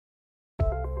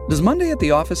Does Monday at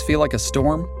the office feel like a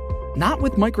storm? Not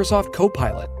with Microsoft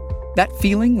Copilot. That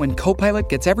feeling when Copilot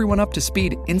gets everyone up to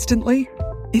speed instantly?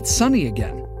 It's sunny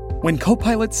again. When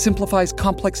Copilot simplifies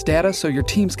complex data so your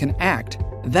teams can act,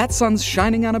 that sun's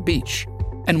shining on a beach.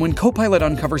 And when Copilot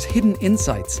uncovers hidden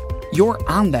insights, you're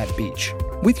on that beach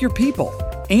with your people,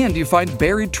 and you find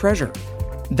buried treasure.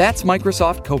 That's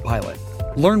Microsoft Copilot.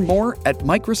 Learn more at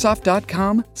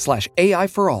Microsoft.com/AI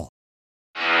for all.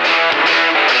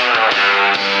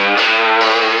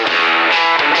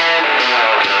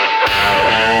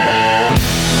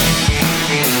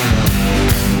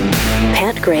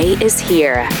 Pat Gray is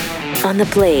here on the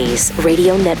Blaze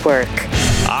Radio Network.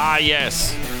 Ah,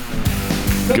 yes.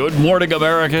 Good morning,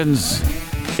 Americans.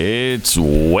 It's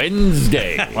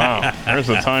Wednesday. Wow, where's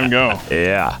the time go?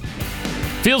 Yeah.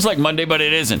 Feels like Monday, but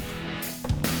it isn't.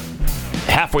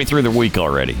 Halfway through the week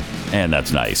already. And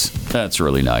that's nice. That's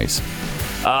really nice.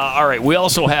 All right, we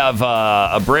also have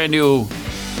a brand new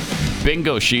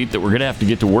bingo sheet that we're going to have to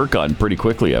get to work on pretty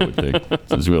quickly, I would think,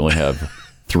 since we only have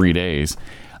 3 days.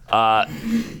 And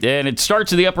it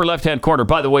starts in the upper left-hand corner.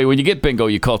 By the way, when you get bingo,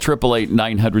 you call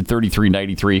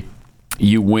 888-900-3393.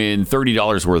 You win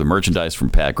 $30 worth of merchandise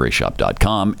from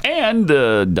PatGrayShop.com and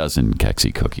a dozen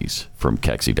Kexi cookies from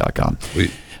Kexi.com.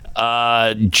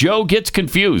 Joe gets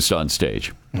confused on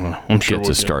stage. I'm sure gets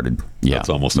us started. Yeah, that's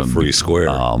almost a free square.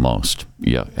 Almost.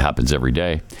 Yeah, it happens every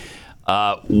day.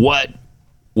 What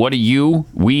are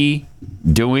we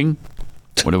doing?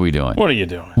 What are we doing? What are you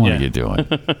doing? What are you doing?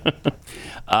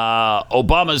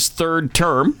 Obama's third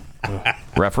term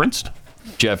referenced.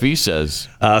 Jeffy says,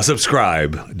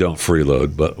 subscribe, don't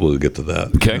freeload, but we'll get to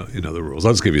that. Okay. You know the rules.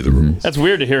 I'll just give you the rules. That's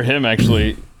weird to hear him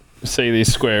actually say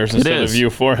these squares instead of you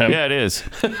for him. Yeah, it is.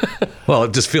 Well,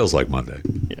 it just feels like Monday.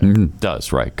 It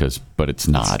does, right? But it's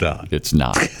not. It's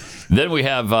not. Then we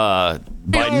have Biden.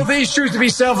 All these truths to be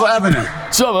self-evident.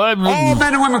 All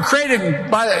men and women created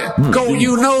by go.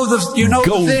 You know the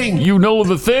thing. You know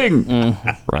the thing.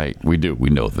 Right? We do. We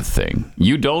know the thing.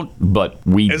 You don't, but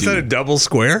we do. Is that a double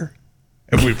square?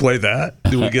 If we play that,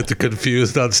 do we get the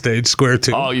confused on stage square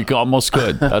too? Oh, you almost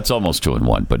could. That's almost 2 in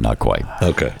 1, but not quite.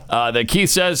 Okay. Then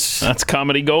Keith says that's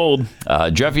comedy gold.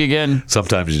 Jeffy again.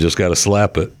 Sometimes you just got to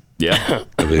slap it. Yeah.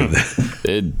 I mean,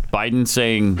 Biden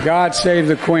saying, God save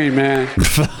the Queen, man.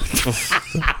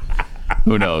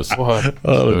 Who knows? What?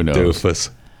 Who knows? Doofus.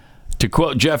 To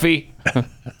quote Jeffy,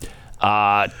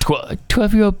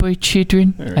 12-year-old boy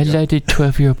children. I like the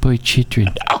 12-year-old boy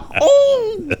children.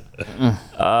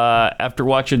 After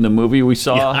watching the movie we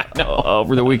saw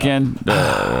over the weekend,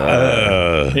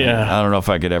 I don't know if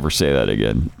I could ever say that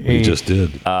again. You just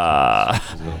did.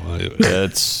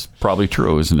 It's probably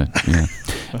true, isn't it? Yeah.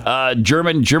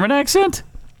 German accent?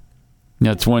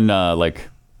 That's when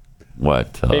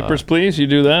what? Papers, please. You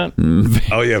do that?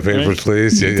 Oh yeah, papers,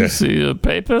 please. Yeah. See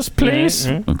papers, please.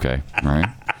 Mm-hmm. Okay, all right.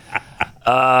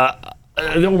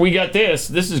 Then we got this.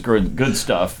 This is good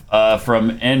stuff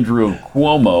from Andrew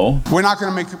Cuomo. We're not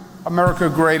going to make America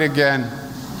great again.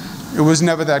 It was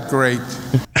never that great.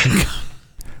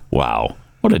 Wow,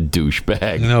 what a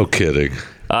douchebag! No kidding.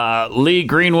 Lee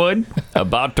Greenwood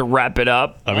about to wrap it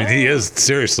up. I mean, he is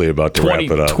seriously about to wrap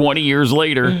it up. 20 years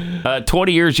later.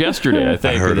 20 years yesterday, I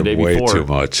think. I heard or the him day way before. too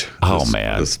much.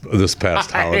 Man. This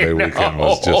past holiday weekend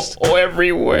was just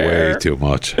everywhere. Way too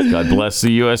much. God bless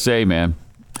the USA, man.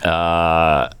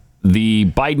 The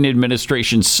Biden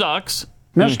administration sucks.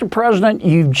 Mr. President,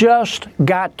 you've just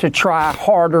got to try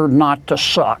harder not to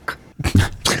suck.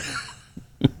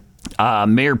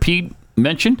 Mayor Pete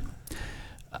mentioned.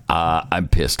 I'm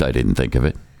pissed I didn't think of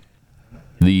it.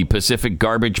 The Pacific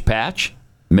Garbage Patch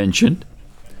mentioned.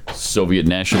 Soviet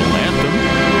national anthem,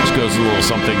 which goes a little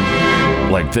something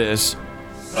like this.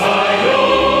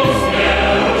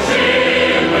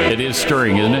 It is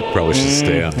stirring, isn't it? Probably should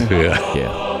stand.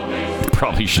 Yeah.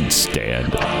 Probably should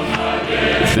stand.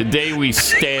 The day we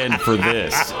stand for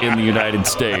this in the United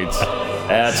States,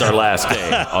 that's our last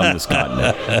day on this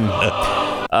continent.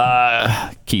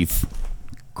 Keith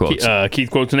quotes. Keith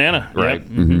quotes Nana. Right.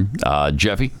 Yep. Mm-hmm.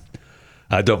 Jeffy?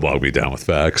 Don't bog me down with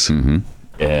facts. Mm-hmm.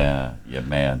 Yeah,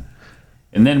 man.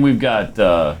 And then we've got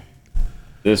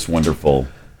this wonderful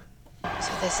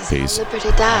So this is piece. how liberty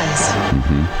dies.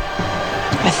 Mm-hmm.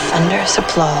 With thunderous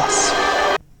applause.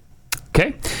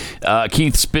 Okay.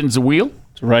 Keith spins the wheel.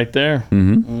 It's right there.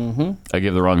 Mm-hmm. I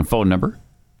give the wrong phone number.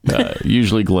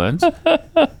 Usually Glenn's.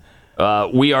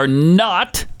 We are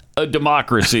not a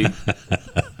democracy.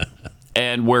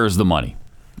 And where's the money?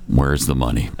 Where's the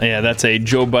money? Yeah, that's a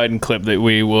Joe Biden clip that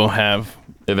we will have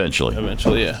eventually.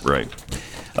 Eventually, yeah. Right.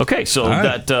 Okay, so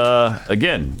that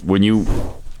again, when you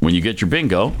When you get your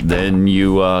bingo, then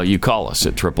you call us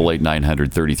at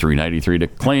 888-900-3393 to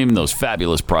claim those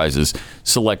fabulous prizes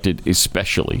selected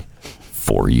especially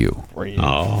for you.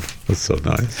 Oh, that's so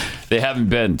nice. They haven't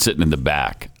been sitting in the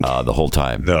back the whole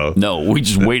time. No, we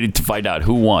just waited to find out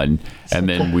who won, and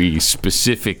then we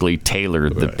specifically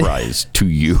tailored the prize to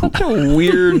you. A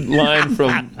weird line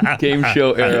from game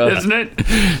show era, isn't it?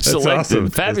 Selected awesome.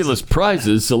 Fabulous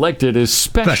prizes selected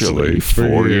especially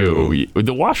for you.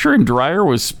 The washer and dryer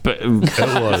was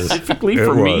specifically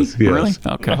for me. Yes. Really?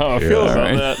 Okay. I feel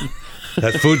about that.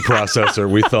 That food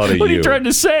processor, we thought of you. What are you trying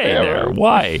to say there?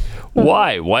 Why?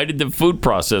 Why did the food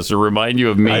processor remind you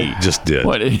of me? It just did.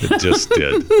 It just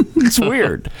did. It's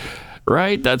weird,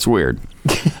 right? That's weird.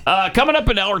 Coming up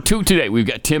in hour 2 today, we've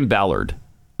got Tim Ballard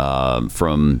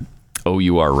from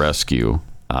OUR Rescue.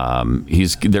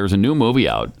 There's a new movie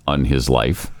out on his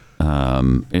life.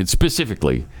 It's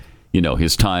specifically,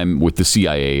 his time with the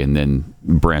CIA and then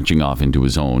branching off into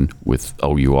his own with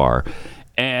OUR.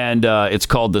 And it's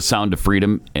called The Sound of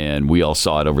Freedom, and we all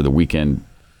saw it over the weekend.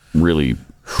 Really,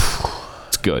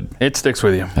 it's good. It sticks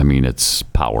with you. I mean, it's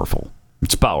powerful.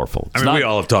 It's powerful. We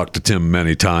all have talked to Tim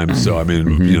many times, so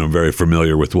very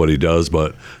familiar with what he does.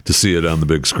 But to see it on the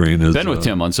big screen is been with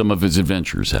Tim on some of his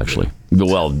adventures, actually.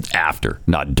 Well, after,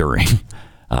 not during.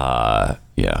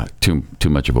 Too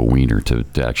much of a wiener to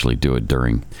actually do it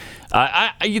during.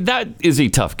 That is a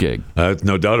tough gig.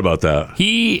 No doubt about that.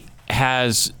 He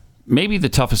has maybe the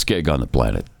toughest gig on the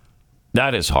planet.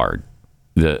 That is hard.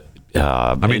 Now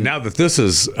that this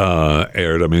is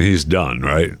aired, he's done,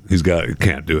 right? He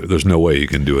can't do it. There's no way he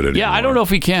can do it anymore. Yeah, I don't know if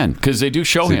he can, because they do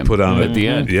show him put on at the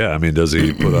end. Yeah, does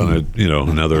he put on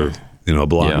another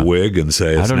blonde wig and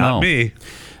say it's not me?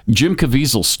 Jim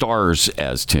Caviezel stars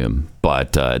as Tim,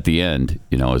 but at the end,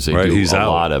 as they do a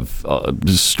lot of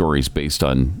stories based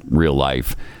on real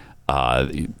life,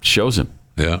 it shows him.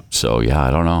 Yeah. So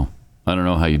I don't know. I don't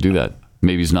know how you do that.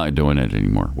 Maybe he's not doing it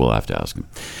anymore. We'll have to ask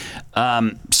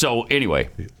him. So anyway,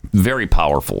 very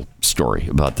powerful story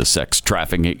about the sex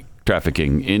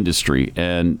trafficking industry.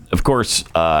 And of course,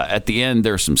 at the end,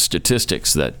 there's some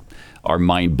statistics that are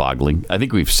mind-boggling. I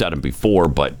think we've said them before,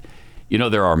 but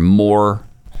there are more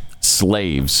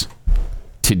slaves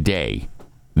today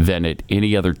than at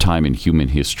any other time in human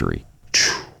history,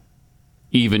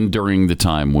 even during the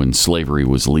time when slavery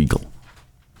was legal.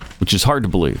 Which is hard to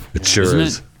believe. It sure Isn't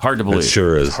is. It? Hard to believe. It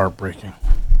sure is. It's heartbreaking.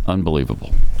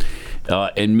 Unbelievable.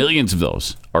 And millions of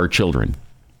those are children.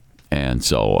 And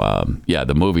so,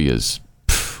 the movie is,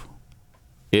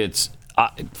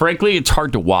 frankly, it's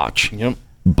hard to watch. Yep.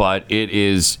 But it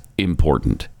is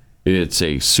important. It's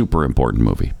a super important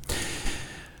movie.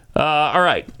 All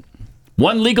right.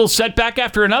 One legal setback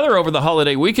after another over the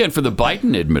holiday weekend for the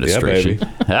Biden administration. Yeah,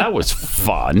 that was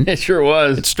fun. It sure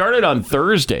was. It started on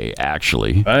Thursday,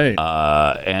 actually. Right.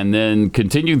 And then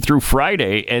continued through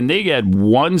Friday, and they had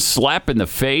one slap in the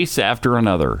face after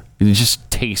another. It's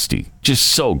just tasty. Just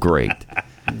so great.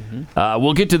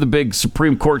 We'll get to the big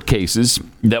Supreme Court cases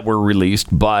that were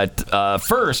released, but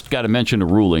first, got to mention a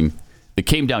ruling that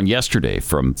came down yesterday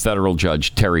from federal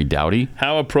judge Terry Doughty.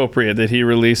 How appropriate that he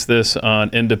released this on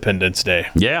Independence Day.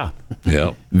 Yeah.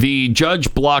 Yeah. The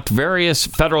judge blocked various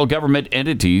federal government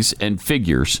entities and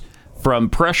figures from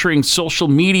pressuring social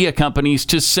media companies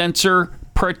to censor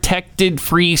protected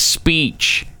free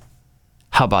speech.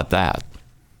 How about that?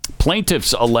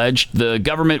 Plaintiffs alleged the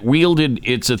government wielded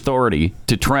its authority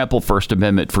to trample First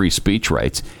Amendment free speech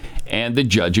rights, and the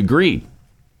judge agreed,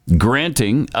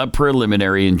 granting a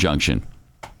preliminary injunction.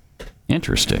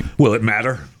 Interesting. Will it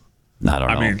matter? I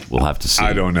don't know. We'll have to see.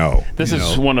 I don't know. This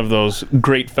is one of those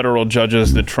great federal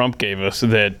judges that Trump gave us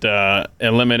that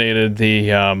eliminated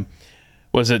the,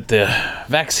 was it the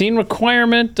vaccine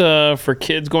requirement for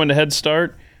kids going to Head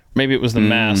Start? Maybe it was the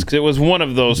masks. It was one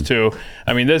of those two.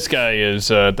 This guy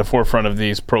is at the forefront of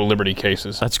these pro-liberty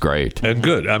cases. That's great. And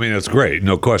good. it's great,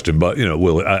 no question. But,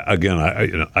 will it,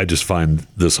 I just find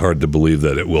this hard to believe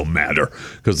that it will matter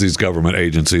because these government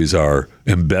agencies are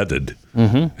embedded.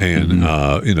 And,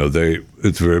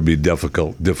 it's very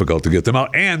difficult to get them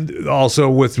out. And also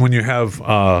when you have,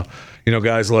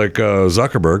 guys like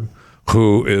Zuckerberg,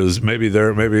 who is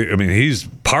he's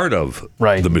part of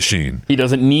the machine. He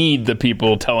doesn't need the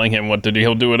people telling him what to do.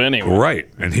 He'll do it anyway. Right.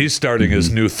 And he's starting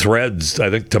his new Threads, I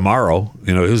think, tomorrow.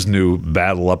 His new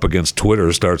battle up against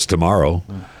Twitter starts tomorrow.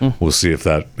 We'll see if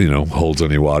that, holds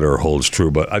any water or holds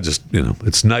true. But I just,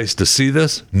 it's nice to see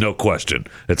this. No question.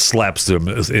 It slaps them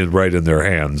right in their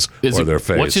hands or their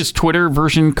face. What's his Twitter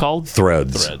version called?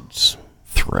 Threads.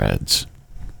 Threads.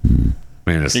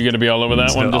 Man, you're going to be all over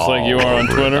that one just like you are on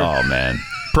Twitter? Oh, man.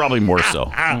 Probably more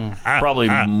so. Probably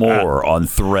more on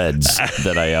Threads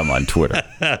than I am on Twitter.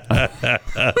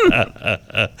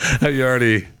 Have you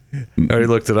already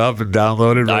looked it up and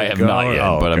downloaded? I have not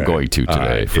yet, but I'm going to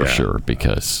today for sure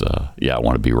because, I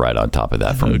want to be right on top of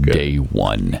that from day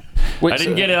one. Wait, I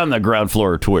didn't get it on the ground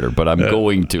floor of Twitter, but I'm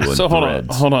going to in So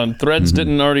Threads. hold on. Threads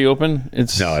didn't already open?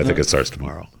 No, I think it starts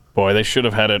tomorrow. Boy, they should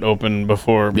have had it open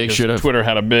before. They should have. Twitter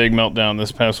had a big meltdown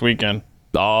this past weekend.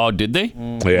 Oh, did they?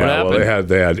 Yeah, well,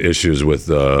 they had issues with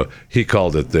he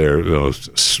called it their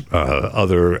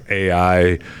other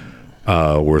AI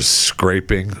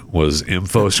was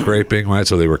info scraping, right?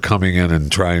 So they were coming in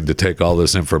and trying to take all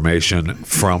this information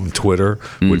from Twitter,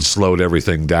 which slowed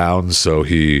everything down. So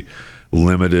he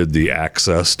limited the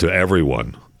access to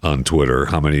everyone on Twitter,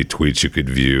 how many tweets you could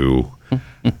view.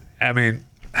 I mean,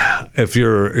 if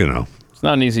you're, it's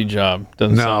not an easy job.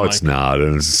 No, it's not.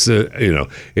 And it's,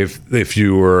 if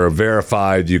you were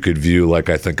verified, you could view like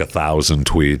I think 1,000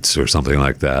 tweets or something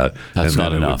like that. That's and not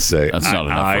then enough. It would say, that's not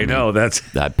enough. I know that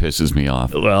pisses me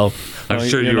off. Well, I'm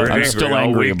sure you were. I'm still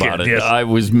angry about it. Yes. I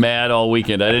was mad all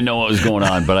weekend. I didn't know what was going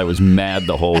on, but I was mad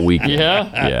the whole weekend.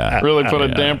 Yeah, really put a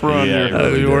damper on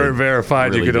your. You weren't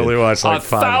verified. Really you could only watch like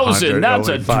 1,000. That's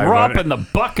a drop in the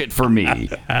bucket for me.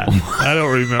 I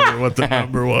don't remember what the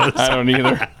number was. I don't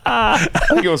either. I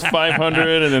think it was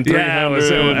 500 and then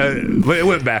 300. It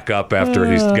went back up after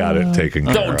he got it taken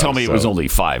care of. Don't tell me it was only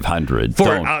 500.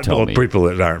 Don't tell me. People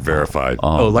that aren't verified.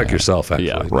 Like yourself, actually.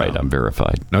 Yeah, right. I'm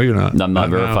verified. No, you're not. I'm not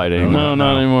verified anymore. No,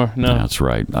 not anymore. No. That's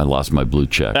right. I lost my blue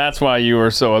check. That's why you were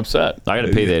so upset. I got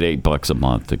to pay that $8 a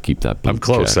month to keep that blue check. I'm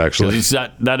close, actually. It's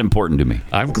that important to me.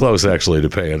 I'm close, actually, to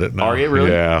paying it now. Are you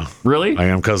really? Yeah. Really? I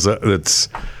am, because it's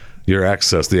your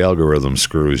access. The algorithm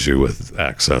screws you with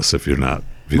access if you don't have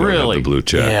the blue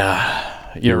check.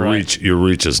 Yeah. Your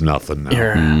reach is nothing now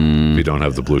if you don't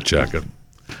have the blue check.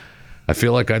 I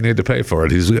feel like I need to pay for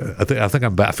it. I think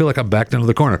I'm back. I feel like I'm backed into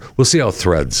the corner. We'll see how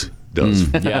Threads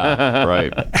does. Yeah,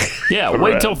 right. Yeah,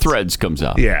 wait till Threads comes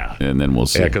out. Yeah, and then we'll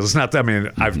see. Yeah, because it's not. I mean,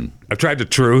 I've tried the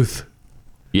Truth.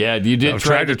 Yeah, you did. I've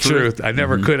tried the Truth. I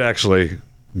never could actually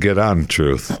get on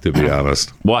Truth, to be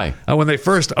honest. Why? When they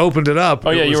first opened it up,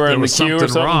 you were in the queue or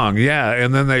something wrong. Yeah,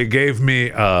 and then they gave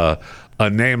me a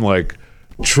name like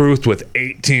Truth with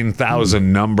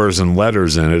 18,000 numbers and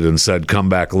letters in it and said come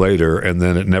back later, and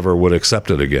then it never would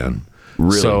accept it again.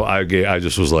 Really? So I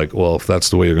just was like, well, if that's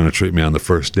the way you're going to treat me on the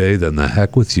first day, then the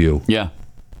heck with you. Yeah.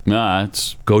 No,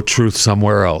 it's go Truth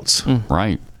somewhere else.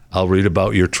 Right. I'll read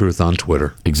about your truth on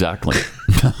Twitter. Exactly.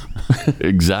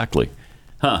 Exactly.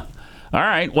 Huh. All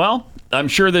right. Well, I'm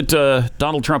sure that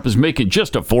Donald Trump is making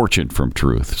just a fortune from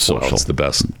Truth Social. Well, it's the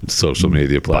best social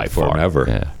media platform ever.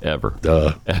 Yeah, ever.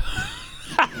 Duh.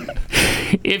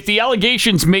 If the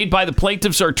allegations made by the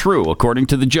plaintiffs are true, according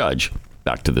to the judge,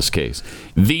 back to this case,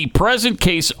 the present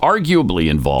case arguably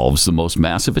involves the most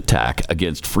massive attack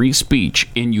against free speech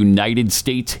in United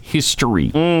States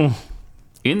history.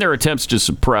 In their attempts to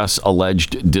suppress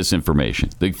alleged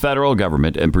disinformation, the federal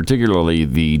government, and particularly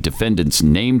the defendants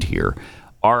named here,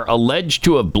 are alleged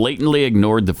to have blatantly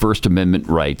ignored the First Amendment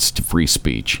rights to free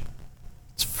speech.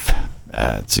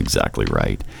 That's exactly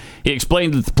right. He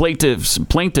explained that the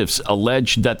plaintiffs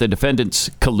alleged that the defendants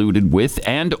colluded with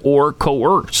and or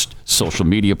coerced social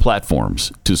media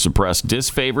platforms to suppress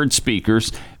disfavored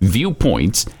speakers,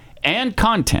 viewpoints, and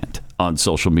content on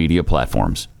social media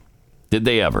platforms. Did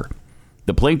they ever?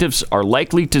 The plaintiffs are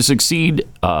likely to succeed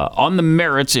on the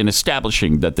merits in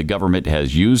establishing that the government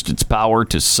has used its power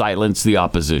to silence the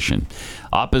opposition.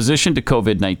 Opposition to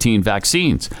COVID-19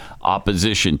 vaccines,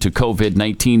 opposition to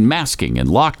COVID-19 masking and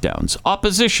lockdowns,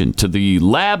 opposition to the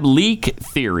lab leak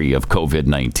theory of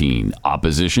COVID-19,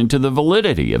 opposition to the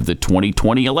validity of the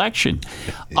 2020 election,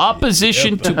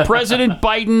 opposition to President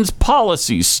Biden's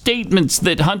policies, statements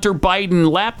that Hunter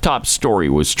Biden laptop story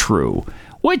was true,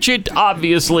 which it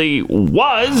obviously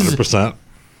was, 100%.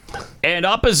 And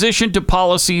opposition to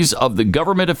policies of the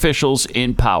government officials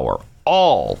in power.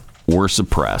 All were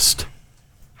suppressed.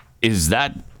 Is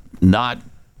that not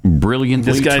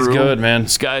brilliantly true? This guy's good, man.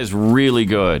 This guy is really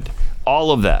good.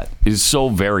 All of that is so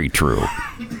very true.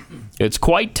 It's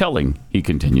quite telling, he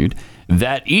continued,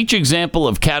 that each example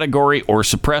of category or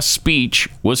suppressed speech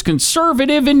was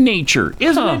conservative in nature.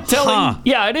 Isn't it telling?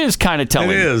 Yeah, it is kind of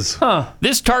telling. It is.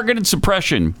 This targeted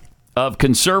suppression of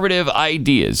conservative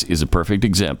ideas is a perfect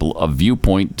example of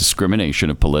viewpoint discrimination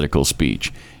of political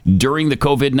speech. During the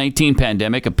COVID-19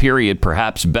 pandemic, a period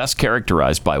perhaps best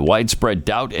characterized by widespread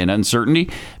doubt and uncertainty,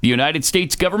 the United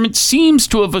States government seems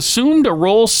to have assumed a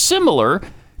role similar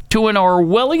to an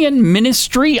Orwellian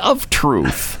ministry of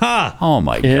truth. Oh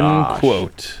my God! End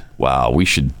quote. Wow, we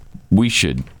should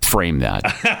frame that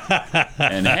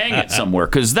and hang it somewhere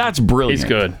because that's brilliant. He's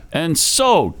good. And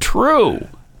so true.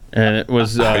 And it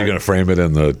was. Are you going to frame it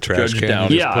in the trash Judge can?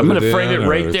 Downey. Yeah, I'm going to frame it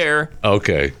right there.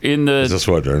 Okay. In the I was just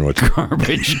wondering what you...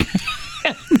 garbage.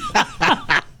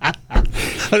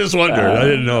 I just wondered. I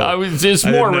didn't know. I was just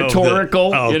more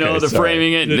rhetorical, okay, the sorry.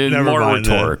 framing it, and Never more mind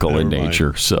rhetorical that. in Never mind.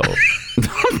 nature. So,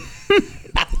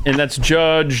 And that's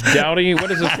Judge Dowdy. What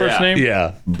is his first name?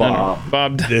 Yeah.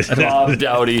 Bob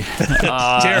Dowdy.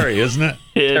 Terry, isn't it?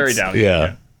 Terry Dowdy.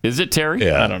 Yeah. Is it Terry?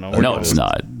 Yeah. I don't know. No, it's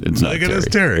not. It's not I think Terry. it is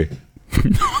Terry.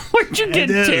 Where'd you get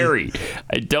It is. Terry?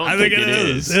 I don't think it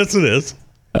is. Yes, it is.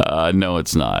 No,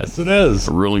 it's not. Yes, it is.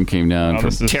 The ruling came down from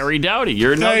this is- Terry Dowdy.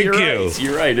 You're Thank you. right.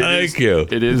 You're right. Thank you.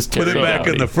 It is Terry Put it back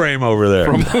Dowdy. in the frame over there.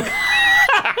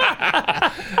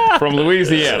 From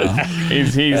Louisiana.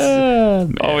 He's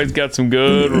always got some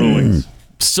good rulings.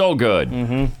 So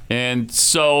good. And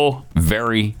so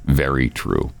very, very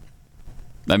true.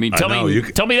 I mean, tell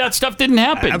me that stuff didn't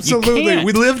happen. Absolutely. You can't.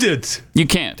 We lived it. You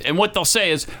can't. And what they'll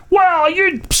say is, well,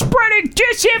 you're spreading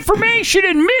disinformation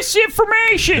and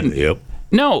misinformation. Yep.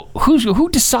 No, who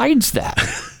decides that?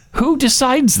 Who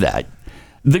decides that?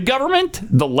 The government?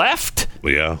 The left?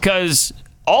 Yeah. Because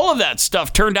all of that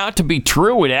stuff turned out to be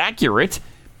true and accurate.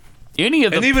 And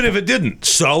even if it didn't,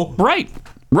 so? Right.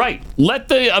 Let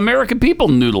the American people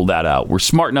noodle that out. We're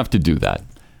smart enough to do that.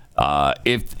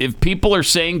 If people are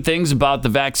saying things about the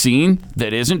vaccine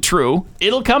that isn't true,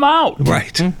 it'll come out.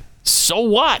 Right. So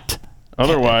what?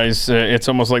 Otherwise, it's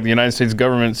almost like the United States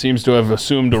government seems to have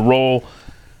assumed a role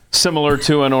similar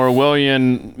to an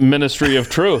Orwellian Ministry of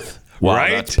Truth. Wow,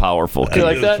 Right? that's powerful. You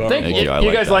like that? Thank you. I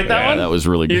You guys like that one? That was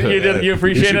really good. You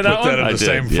appreciated that Put that one? in the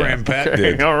same frame Pat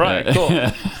did. All right, cool.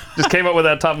 Just came up with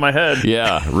that top of my head.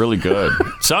 Yeah, really good.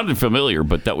 Sounded familiar,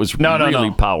 but that was No.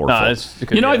 really powerful. No, it's-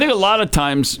 I think a lot of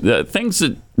times things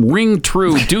that ring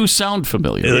true do sound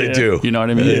familiar. Yeah, they do. You know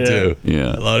what I mean? They do.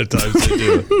 Yeah. A lot of times they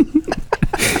do.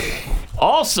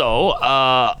 Also,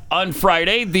 on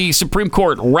Friday, the Supreme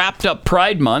Court wrapped up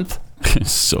Pride Month.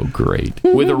 So great.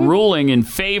 With a ruling in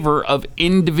favor of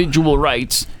individual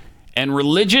rights and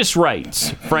religious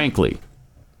rights, frankly.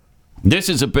 This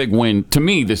is a big win. To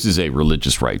me, this is a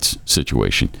religious rights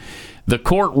situation. The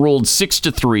court ruled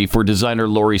 6-3 for designer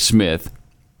Lori Smith,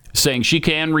 saying she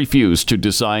can refuse to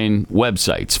design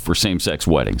websites for same-sex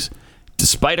weddings,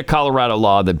 despite a Colorado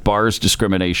law that bars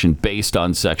discrimination based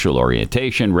on sexual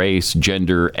orientation, race,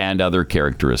 gender, and other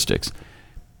characteristics.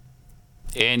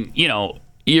 And,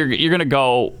 you're going to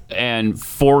go and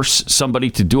force somebody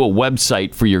to do a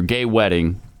website for your gay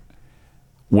wedding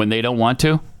when they don't want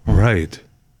to? Right.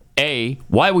 A,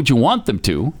 why would you want them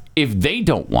to if they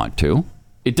don't want to?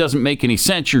 It doesn't make any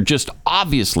sense. You're just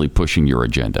obviously pushing your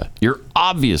agenda. You're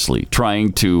obviously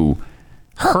trying to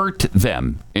hurt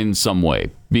them in some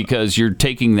way because you're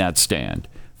taking that stand.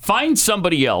 Find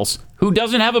somebody else who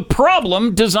doesn't have a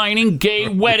problem designing gay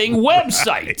wedding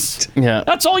websites. Yeah.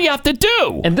 That's all you have to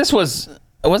do. And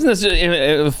wasn't this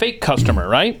a fake customer,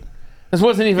 right? This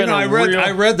wasn't even I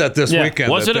read that this weekend.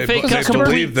 Was that it a fake customer?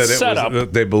 They believed that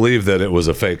Setup. they believed that it was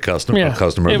a fake customer. Yeah.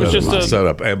 It was just a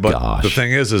setup. But the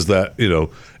thing is that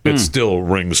it still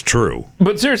rings true.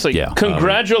 But seriously, Yeah.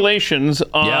 congratulations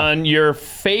on your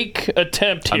fake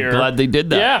attempt here. I'm glad they did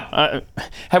that. Yeah.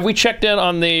 Have we checked in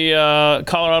on the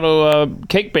Colorado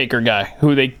cake baker guy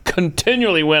who they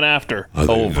continually went after? They've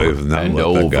not and let that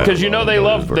over. guy Because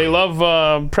alone. they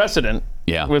love precedent.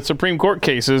 Yeah. With Supreme Court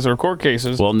cases or court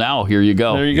cases. Well, now here you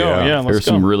go. There you go. Yeah, let's There's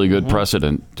go. some really good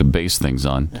precedent to base things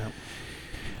on.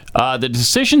 The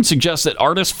decision suggests that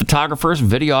artists, photographers,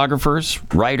 videographers,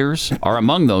 writers are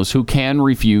among those who can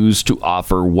refuse to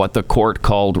offer what the court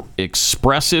called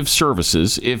expressive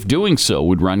services if doing so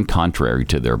would run contrary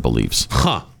to their beliefs.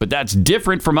 But that's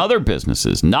different from other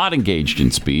businesses not engaged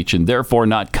in speech and therefore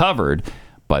not covered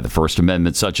by the First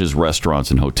Amendment, such as restaurants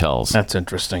and hotels. That's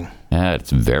interesting.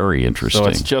 That's very interesting. So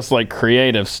it's just like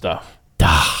creative stuff.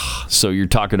 So you're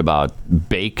talking about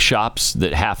bake shops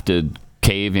that have to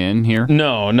cave in here?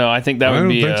 No, I think that I would don't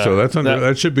be. think so.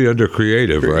 That should be under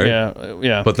creative, right?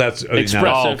 Yeah. But that's Expressive.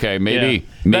 Oh, okay, maybe.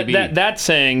 That's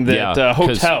saying that 'cause-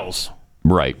 hotels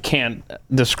right can't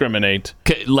discriminate.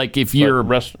 Like if you're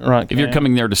restaurant, if you're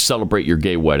coming there to celebrate your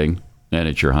gay wedding and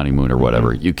it's your honeymoon or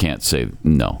whatever, you can't say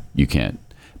no. You can't.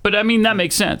 But I mean that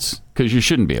makes sense because you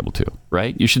shouldn't be able to,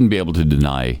 right? You shouldn't be able to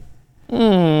deny.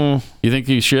 You think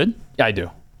you should? I do.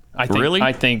 I think, Really?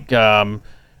 I think.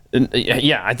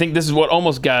 I think this is what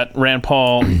almost got Rand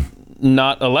Paul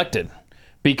not elected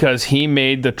because he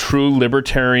made the true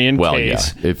libertarian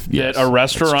case that a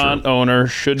restaurant owner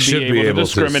should be able to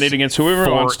discriminate against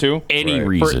whoever wants to. For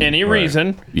any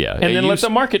reason. Yeah. And then let the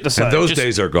market decide. And those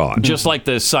days are gone. Just like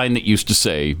the sign that used to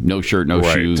say, no shirt, no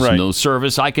shoes, no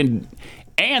service.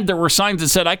 And there were signs that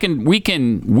said,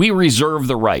 we reserve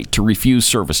the right to refuse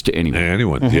service to anyone.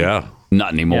 Anyone, yeah.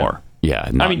 Not anymore. Yeah.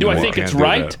 I mean, do I think it's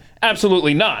right?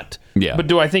 Absolutely not. Yeah. But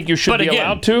do I think you should be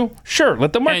allowed to? Sure.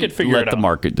 Let the market figure it out. Let the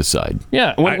market decide.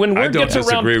 Yeah. When word gets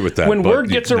around, with that, when word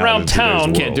gets around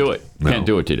town, can't do it. No. Can't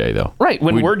do it today, though. Right.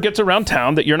 When word gets around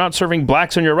town that you're not serving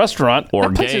blacks in your restaurant or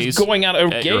that place gays is going out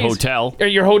of at your hotel, or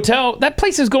your hotel, that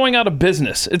place is going out of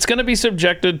business. It's going to be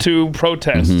subjected to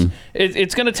protests.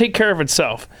 It's going to take care of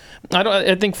itself.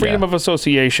 I think freedom of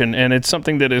association, and it's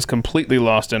something that is completely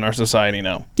lost in our society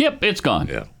now. Yep, it's gone.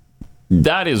 Yeah.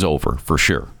 That is over for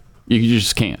sure. You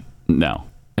just can't now.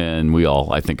 And we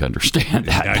all, I think, understand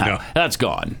that. I know. That's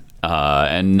gone.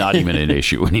 And not even an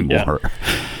issue anymore. Yeah.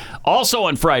 Also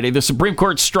on Friday, the Supreme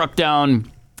Court struck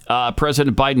down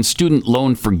President Biden's student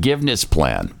loan forgiveness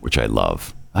plan, which I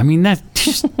love. I mean, that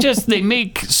just they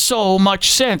make so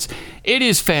much sense. It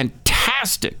is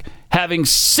fantastic having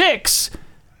 6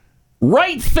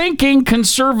 right-thinking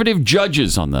conservative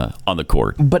judges on the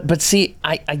court. But see,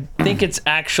 I think it's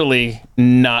actually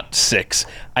not 6.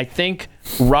 I think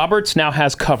Roberts now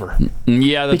has cover.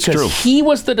 Yeah, that's true. Because he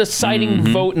was the deciding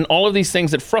vote in all of these things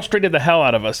that frustrated the hell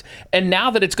out of us. And now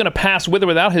that it's going to pass with or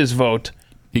without his vote,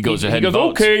 he goes ahead and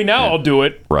votes. Okay, now I'll do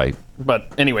it. Right.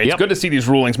 But anyway, it's good to see these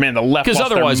rulings. Man, the left lost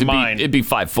their mind. Because otherwise it'd be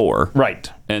 5-4.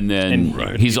 Right. And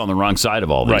then he's on the wrong side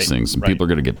of all these things, and people are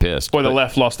going to get pissed. Boy, the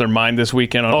left lost their mind this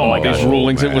weekend on all these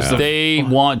rulings. Man. They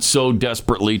want so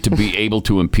desperately to be able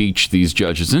to impeach these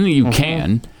judges, and you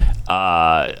can.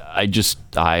 I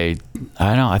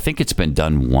don't know. I think it's been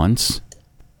done once.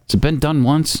 Has it been done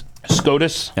once?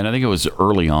 SCOTUS? And I think it was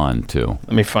early on, too.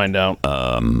 Let me find out.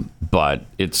 But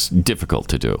it's difficult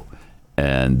to do,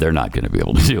 and they're not going to be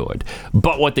able to do it.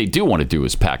 But what they do want to do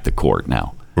is pack the court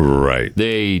now. Right.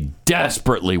 They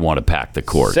desperately want to pack the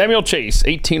court. Samuel Chase,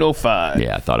 1805.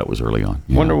 Yeah, I thought it was early on.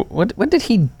 Wonder what did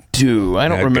he do? I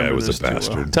don't remember. That guy was this a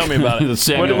bastard. Well. Tell me about it.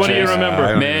 What do you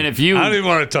remember? Man, I don't even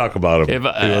want to talk about him.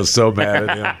 I was so mad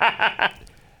at him.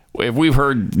 If we've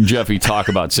heard Jeffy talk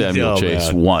about Samuel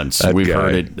Chase once, we've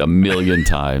heard it a million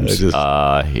times.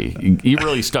 He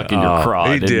really stuck in your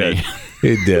craw, didn't he?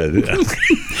 He did. I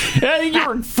think you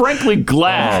were frankly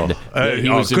glad that he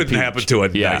was couldn't impeached. happen to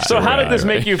it. Yeah. So how did this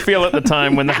make you feel at the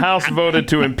time when the House voted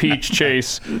to impeach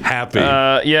Chase? Happy.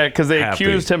 Because they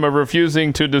accused him of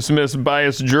refusing to dismiss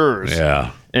biased jurors.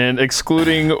 Yeah. And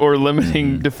excluding or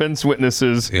limiting defense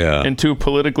witnesses in 2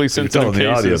 politically sensitive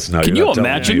cases. Can you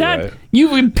imagine that? Right?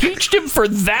 You impeached him for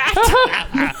that?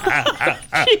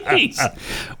 Jeez.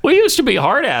 We used to be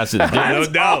hard asses. No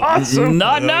doubt. Awesome.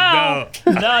 Not now.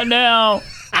 Not now.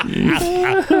 You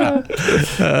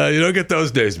don't get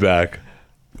those days back.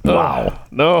 Wow.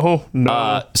 No.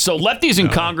 So lefties in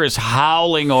Congress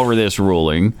howling over this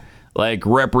ruling, like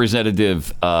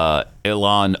Representative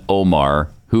Ilhan Omar,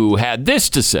 who had this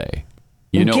to say.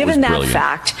 Given that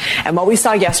fact and what we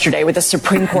saw yesterday with the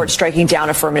Supreme Court striking down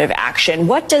affirmative action,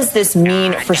 what does this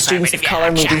mean for students of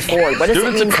color moving forward? What does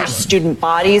it mean for student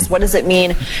bodies? What does it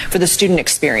mean for the student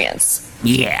experience?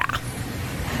 Yeah.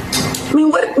 I mean,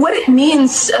 what it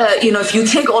means, if you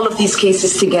take all of these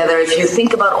cases together, if you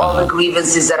think about all the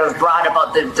grievances that have brought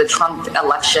about the Trump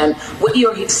election, what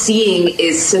you're seeing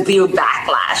is severe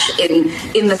backlash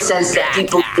in the sense that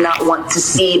people do not want to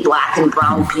see black and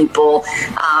brown people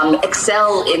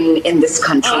excel in this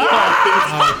country. And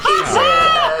I think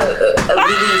it's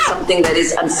really something that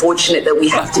is unfortunate that we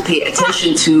have to pay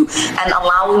attention to, and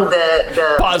allowing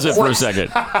the Pause it for a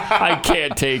second. I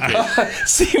can't take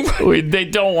it. They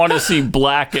don't want to see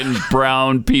black and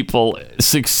brown people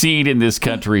succeed in this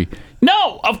country.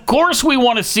 No, of course we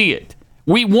want to see it.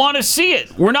 We want to see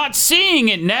it. We're not seeing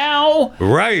it now.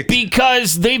 Right.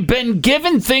 Because they've been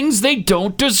given things they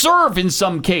don't deserve in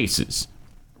some cases.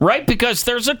 Right? Because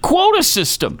there's a quota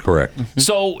system. Correct.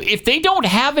 So if they don't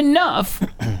have enough,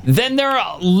 then they're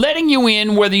letting you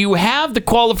in whether you have the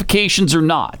qualifications or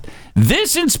not.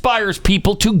 This inspires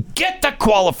people to get the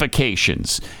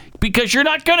qualifications. Because you're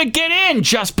not going to get in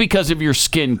just because of your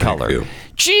skin color.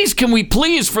 Geez, can we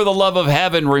please, for the love of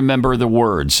heaven, remember the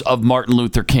words of Martin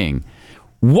Luther King?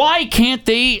 Why can't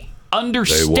they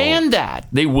understand that?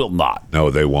 They will not. No,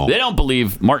 they won't. They don't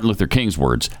believe Martin Luther King's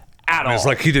words at all. It's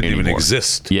like he didn't even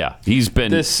exist. Yeah, he's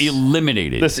been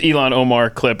eliminated. This Ilhan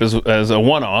Omar clip is as a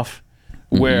one-off.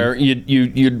 Where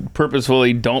you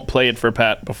purposefully don't play it for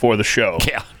Pat before the show.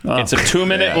 Yeah. It's a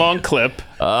 2-minute long clip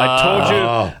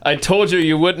I told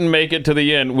you wouldn't make it to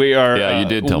the end. We are you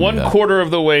did tell me one that. quarter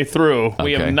of the way through. Okay.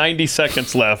 We Okay. have 90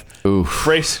 seconds left. Oof.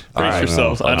 Brace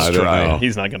yourselves. Let's try.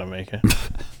 He's not going to make it.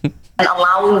 And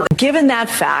allowing, given that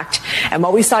fact and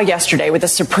what we saw yesterday with the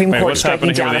Supreme Court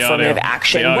striking down affirmative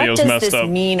action, what does this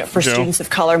mean for students of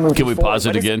color moving forward? Can we pause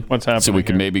it again? What's happening? So we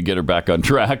can maybe get her back on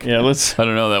track. Yeah, let's. I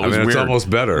don't know. That was weird. It's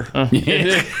almost better.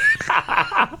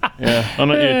 Yeah, I'll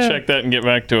let you check that and get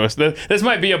back to us. This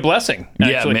might be a blessing.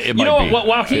 Actually. Yeah, it you know might be. what?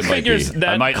 While he It might figures be. I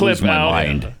that might clip lose my out,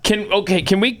 mind.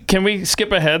 can we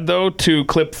skip ahead though to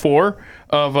clip 4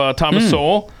 of Thomas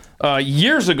Sowell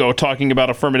years ago talking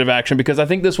about affirmative action, because I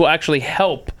think this will actually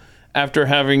help after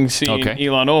having seen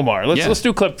Ilhan Omar. Let's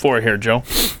do clip 4 here, Joe.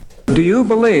 Do you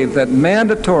believe that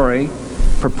mandatory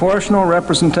proportional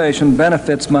representation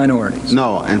benefits minorities?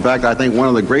 No. In fact, I think one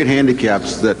of the great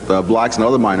handicaps that blacks and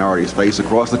other minorities face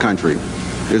across the country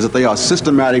is that they are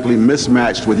systematically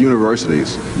mismatched with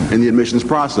universities in the admissions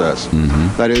process.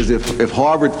 That is, if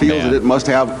Harvard feels that it must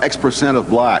have X percent of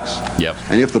blacks,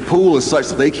 and if the pool is such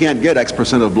that they can't get X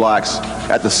percent of blacks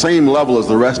at the same level as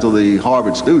the rest of the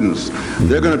Harvard students,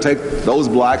 they're going to take those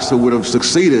blacks who would have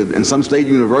succeeded in some state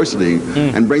university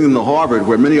and bring them to Harvard,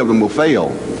 where many of them will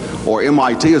fail. Or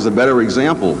MIT is a better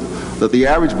example, that the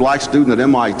average black student at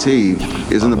MIT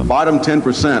is in the bottom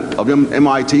 10% of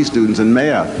MIT students in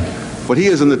math. But he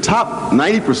is in the top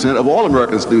 90% of all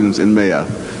American students in math,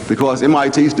 because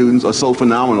MIT students are so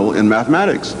phenomenal in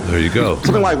mathematics. There you go.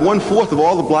 Something like 1/4 of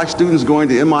all the black students going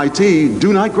to MIT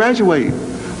do not graduate.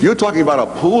 You're talking about a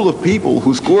pool of people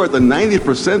who score at the 90th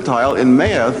percentile in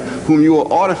math, whom you are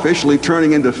artificially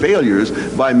turning into failures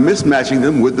by mismatching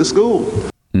them with the school.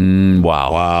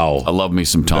 Wow. I love me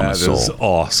some Thomas Sowell. That is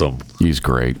awesome. He's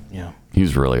great. Yeah.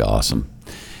 He's really awesome.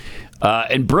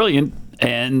 And brilliant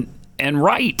and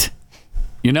right.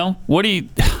 You know,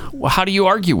 how do you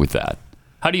argue with that?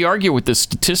 How do you argue with the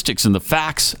statistics and the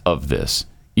facts of this?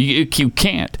 You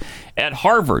can't. At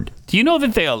Harvard, do you know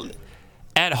that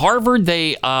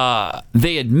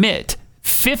they admit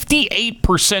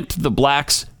 58% of the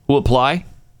blacks who apply?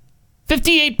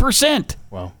 58%.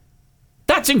 Wow.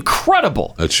 That's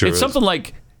incredible. That sure it's is. something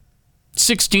like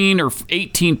 16 or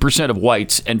 18% of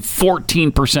whites and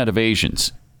 14% of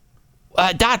Asians.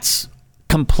 That's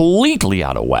completely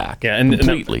out of whack. Yeah, and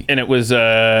completely. And it was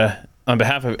on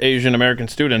behalf of Asian American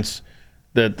students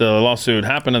that the lawsuit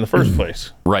happened in the first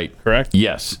place. Right. Correct?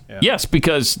 Yes. Yeah. Yes,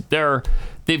 because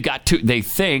they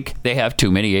think they have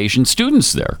too many Asian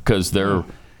students there because they're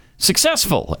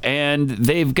successful and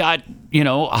they've got,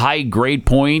 high grade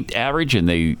point average, and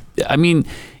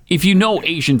if you know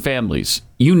Asian families,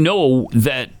 you know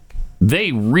that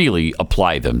they really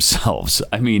apply themselves.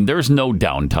 There's no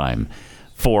downtime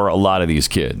for a lot of these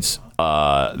kids.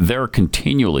 They're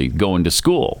continually going to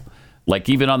school. Like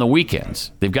even on the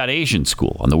weekends, they've got Asian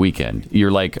school on the weekend.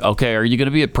 You're like, okay, are you going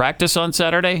to be at practice on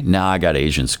Saturday? No, I got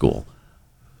Asian school.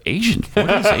 Asian? What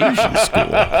is Asian school?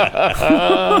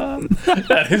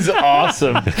 That is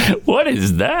awesome. What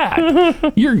is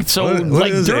that? You're so what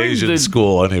is Asian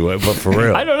school anyway? But for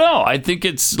real, I don't know. I think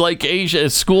it's like a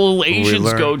school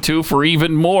Asians go to for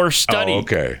even more study. Oh,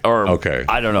 okay. Okay.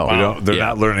 I don't know. They're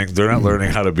not learning. They're not learning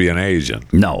how to be an Asian.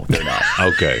 No, they're not.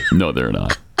 Okay. No, they're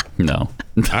not. No. All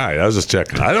right. I was just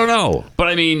checking. I don't know.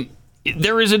 But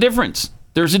there is a difference.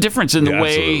 There's a difference in the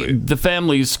way the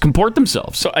families comport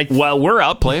themselves. So while we're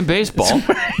out playing baseball,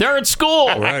 they're at school.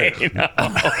 Right.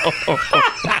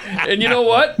 And you know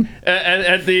what?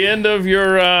 At the end of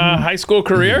your high school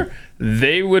career,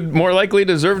 they would more likely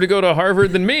deserve to go to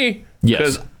Harvard than me. Yes.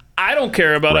 Because I don't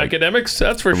care about academics,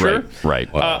 that's for sure. Right.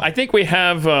 Wow. I think we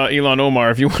have Ilhan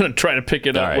Omar, if you want to try to pick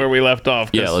it up where we left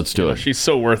off. Yeah, let's do it. She's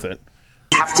so worth it.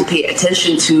 Have to pay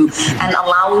attention to, and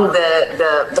allowing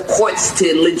the courts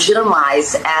to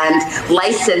legitimize and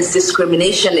license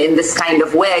discrimination in this kind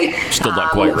of way still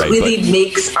not quite right, really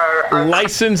makes our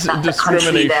license not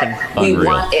discrimination the country that we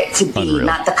want it to be,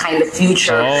 not the kind of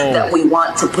future that we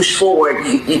want to push forward.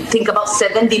 You think about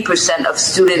 70% of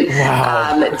student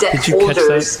debt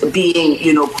holders being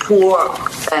poor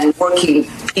and working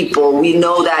people. We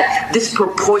know that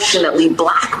disproportionately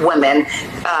black women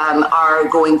are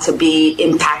going to be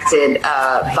impacted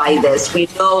by this. We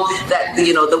know that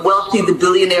the wealthy, the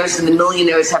billionaires, and the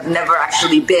millionaires have never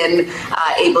actually been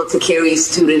able to carry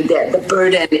student debt. The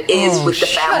burden is with the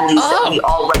families that we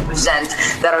all represent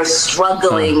that are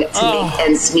struggling to make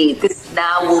ends meet. This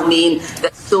now will mean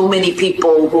that so many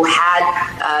people who had,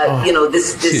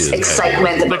 this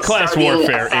excitement about starting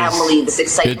a family, this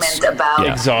excitement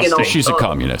about, she's a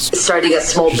communist. Starting a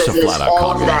small business,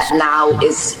 all of that now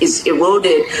is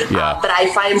eroded. Yeah. But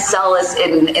I find solace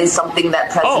in something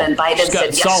that President Biden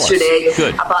said yesterday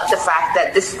about the fact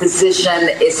that this decision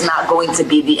is not going to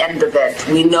be the end of it.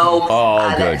 We know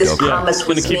that this promise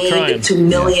was made to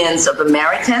millions of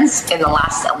Americans in the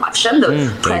last election.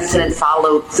 The president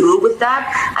followed through with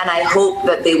that, and I hope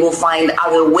that they will find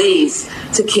other ways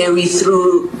to carry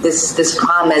through this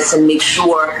promise and make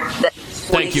sure that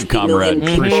thank you, comrade.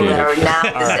 Appreciate that are now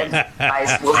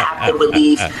disenfranchised will have the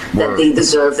relief that they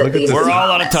deserve. We're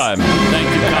all out of time.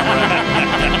 Thank you,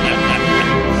 comrade.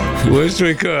 Wish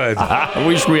we could. I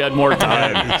wish we had more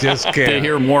time. Just can't. To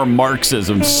hear more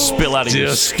Marxism spill out of your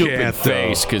stupid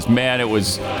face, because, man, it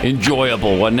was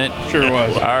enjoyable, wasn't it? Sure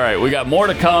was. All right, we got more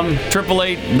to come.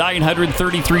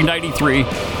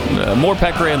 888-900-3393. More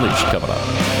Pat Gray Unleashed coming up.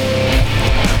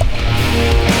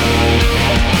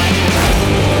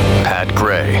 Pat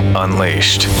Gray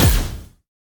Unleashed.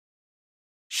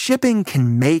 Shipping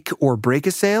can make or break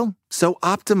a sale, so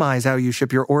optimize how you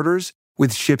ship your orders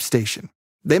with ShipStation.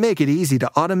 They make it easy to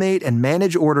automate and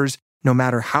manage orders no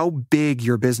matter how big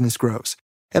your business grows.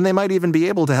 And they might even be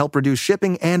able to help reduce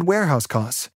shipping and warehouse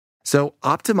costs. So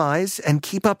optimize and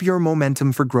keep up your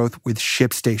momentum for growth with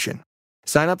ShipStation.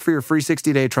 Sign up for your free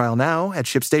 60-day trial now at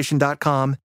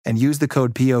ShipStation.com and use the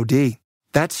code POD.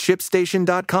 That's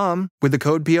ShipStation.com with the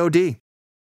code POD.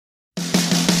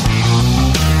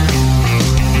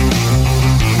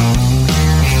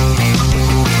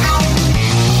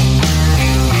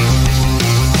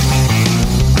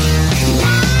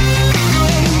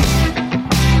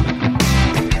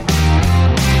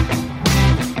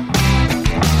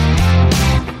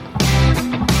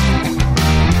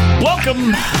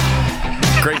 Welcome.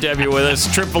 Great to have you with us.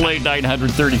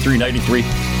 888-900-3393.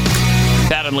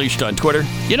 Pat Unleashed on Twitter.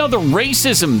 You know, the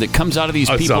racism that comes out of these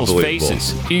people's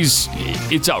faces,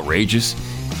 it's outrageous.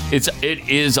 It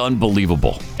is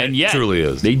unbelievable. And yet, it truly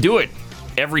is. They do it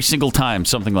every single time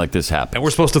something like this happens. And we're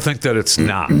supposed to think that it's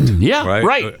not. Yeah,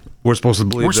 right. We're supposed to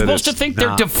believe we're supposed to think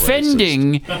they're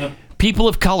defending people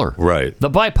of color. Right. The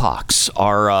BIPOCs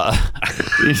are...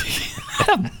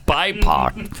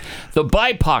 BIPOC. The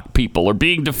BIPOC people are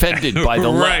being defended by the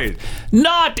left.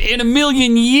 Not in a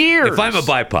million years. If I'm a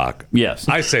BIPOC, yes,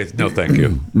 I say no, thank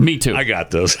you. Me too. I got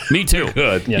this. Me too.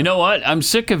 Good. You know what? I'm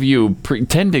sick of you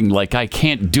pretending like I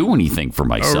can't do anything for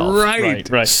myself.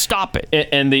 Right. Stop it.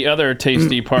 And the other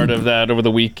tasty part of that over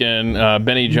the weekend,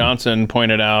 Benny Johnson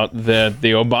pointed out that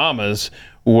the Obamas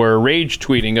were rage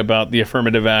tweeting about the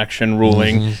affirmative action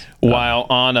ruling while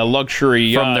on a luxury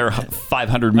yacht. From their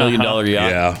 $500 million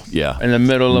yacht. Yeah. In the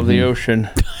middle of the ocean.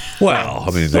 Well,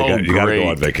 I mean, you got to go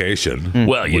on vacation.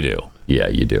 Well, you do. Yeah,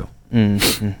 you do.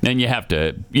 Mm-hmm. And you have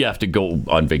to go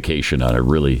on vacation on a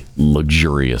really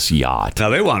luxurious yacht. Now,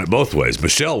 they want it both ways.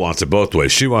 Michelle wants it both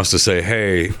ways. She wants to say,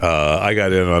 hey, I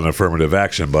got in on affirmative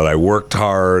action, but I worked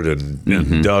hard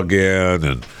and dug in.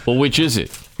 And well, which is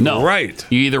it? No. Right.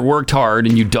 You either worked hard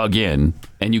and you dug in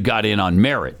and you got in on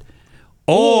merit.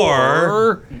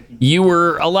 Or you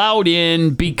were allowed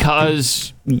in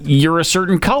because you're a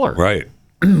certain color. Right.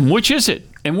 Which is it?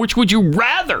 And which would you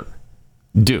rather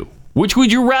do? Which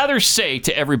would you rather say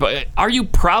to everybody? Are you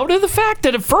proud of the fact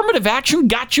that affirmative action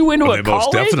got you into a college?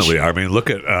 Most definitely. I mean,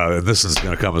 look at this is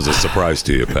going to come as a surprise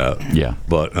to you, Pat. Yeah.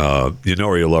 But you know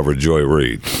where you love her, Joy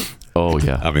Reid. Oh,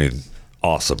 yeah. I mean,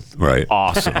 awesome, right?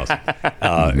 Awesome.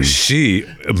 She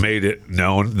made it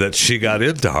known that she got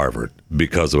into Harvard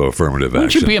because of affirmative action.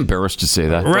 Wouldn't you be embarrassed to say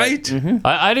that? Right. Mm-hmm.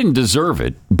 I didn't deserve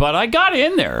it, but I got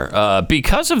in there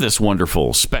because of this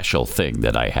wonderful special thing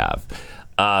that I have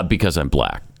because I'm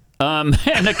black. And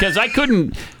because I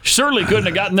certainly couldn't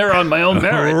have gotten there on my own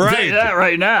merit. Right. I'll tell you that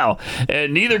right now.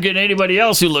 And neither can anybody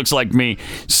else who looks like me.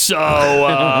 So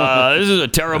this is a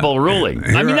terrible ruling.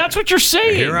 I mean, that's what you're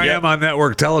saying. Here I am on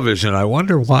network television. I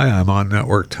wonder why I'm on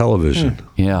network television.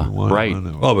 Yeah, right.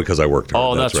 Well, because I worked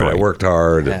hard. Oh, that's right. I worked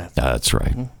hard. That's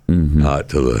right. Not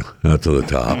to the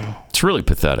top. It's really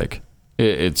pathetic.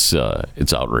 It's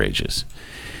outrageous.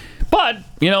 But,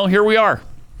 here we are.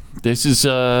 This is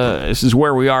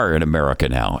where we are in America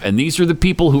now. And these are the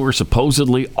people who are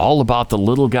supposedly all about the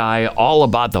little guy, all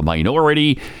about the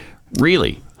minority.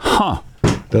 Really? Huh.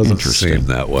 Doesn't seem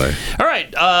that way. All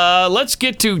right. Let's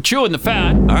get to chewing the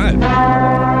fat. All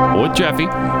right. With Jeffy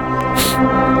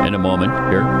in a moment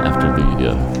here after the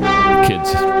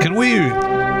kids. Can we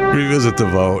revisit the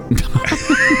vote?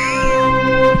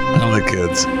 On the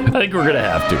kids. I think we're going to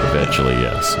have to eventually,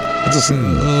 yes.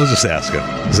 We'll just ask him.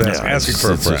 Asking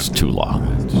for a friend. It's just too long.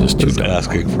 It's just too long.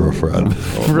 Asking for a friend.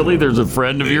 Really? There's a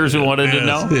friend of yours who wanted to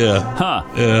know? Yeah. Huh.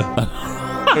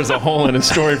 Yeah. There's a hole in his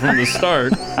story from the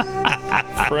start.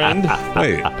 Friend?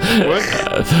 Wait. What?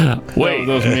 Wait.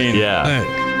 That was mean. Yeah.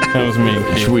 That was mean.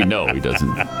 We know he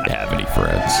doesn't have any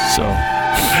friends, so.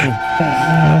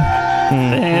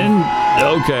 And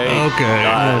okay,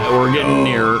 we're getting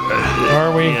near.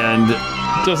 Are we? And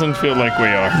it doesn't feel like we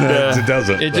are. It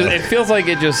doesn't. It feels like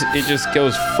it just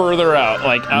goes further out,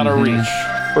 like out of reach,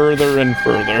 further and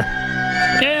further,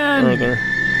 and further.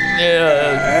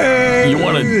 Yeah, you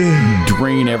want to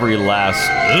drain every last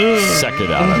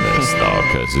second out of this, though,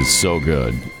 because it's so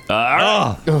good.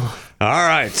 All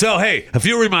right. So, hey, a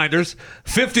few reminders.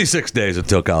 56 days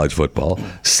until college football.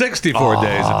 64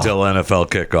 days until NFL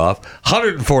kickoff.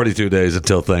 142 days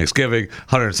until Thanksgiving.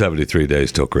 173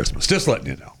 days till Christmas. Just letting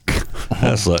you know.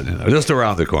 Just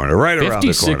around the corner. Right around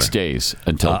the corner. 56 days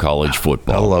until college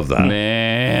football. I love that.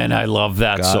 Man, I love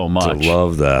that so much. I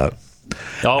love that.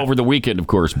 Over the weekend, of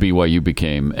course, BYU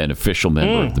became an official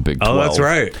member of the Big 12. Oh, that's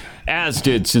right. As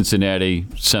did Cincinnati,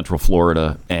 Central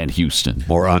Florida, and Houston.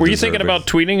 Were you thinking about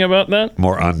tweeting about that?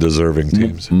 More undeserving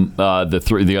teams.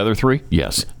 The other three?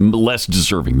 Yes. Less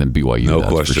deserving than BYU. No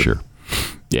that's question. For sure.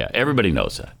 Yeah, everybody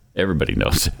knows that. Everybody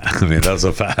knows it. I mean, that's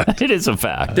a fact. It is a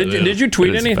fact. Did you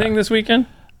tweet anything this weekend?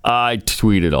 I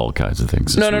tweeted all kinds of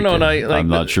things. No. I'm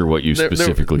not sure what you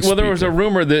specifically. Well, there was a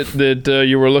rumor that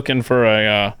you were looking for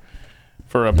a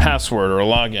password or a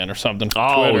login or something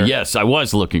for Twitter. Yes, I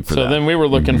was looking for that. So then we were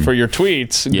looking for your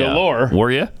tweets galore.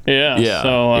 Were you? Yeah. Yeah.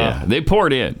 So they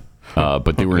poured in,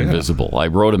 but they were invisible. I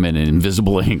wrote them in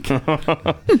invisible ink. I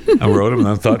wrote them and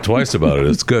I thought twice about it.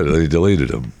 It's good. They deleted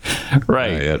them.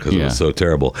 Right. Yeah, because it was so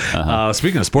terrible.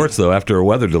 Speaking of sports, though, after a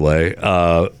weather delay,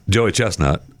 Joey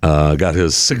Chestnut got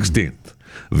his 16th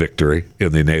victory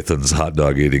in the Nathan's hot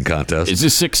dog eating contest. Is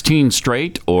this 16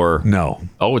 straight or no?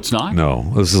 Oh, it's not. No,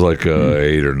 this is like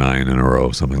 8 or 9 in a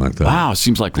row, something like that. Wow,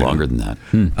 seems like longer than that.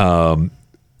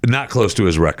 Not close to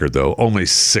his record though. Only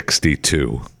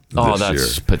 62. Oh,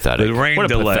 that's pathetic. The rain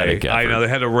delay. I know they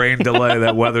had a rain delay,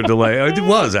 that weather delay. It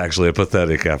was actually a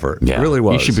pathetic effort. Yeah, it really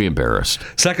was. You should be embarrassed.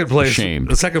 Second place. Shamed.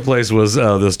 The second place was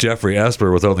this Jeffrey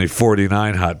Esper with only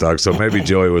 49 hot dogs. So maybe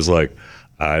Joey was like,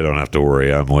 I don't have to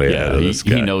worry. I'm way ahead of this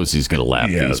guy. He knows he's going to laugh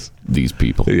these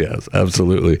people. Yes,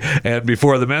 absolutely. And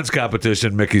before the men's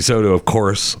competition, Mickey Soto, of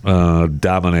course,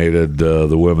 dominated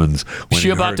the women's. Is she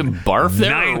about to barf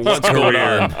there? What's going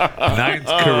on?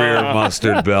 9th career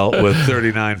mustard belt with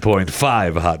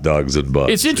 39.5 hot dogs and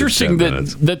buns. It's interesting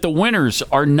that the winners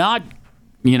are not,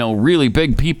 really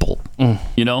big people.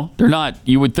 They're not.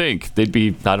 You would think they'd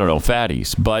be, I don't know,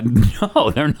 fatties, but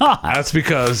no, they're not. That's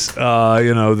because, we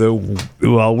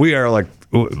are like,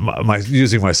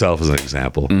 using myself as an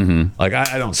example. Like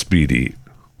I don't speed eat.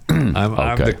 I'm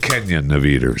the Kenyan of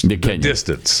eaters. The Kenyan.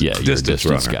 Distance. Yeah, you're a distance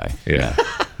runner. guy. Yeah.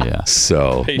 Yeah.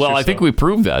 So. Well, I think we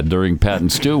proved that during Pat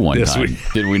and Stu one time.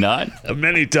 Did we not?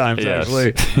 Many times,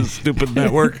 actually. Stupid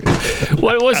network.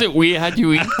 What was it we had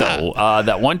you eat, though?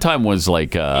 That one time was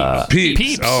like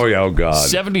Peeps. Oh, yeah. Oh, God.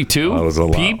 72? That was a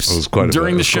lot. Peeps? It was quite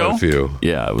during the show? Quite a few.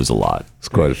 Yeah, it was a lot. It's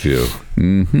quite a few.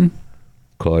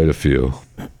 Quite a few.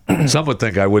 Some would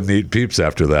think I wouldn't eat Peeps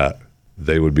after that.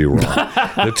 They would be wrong.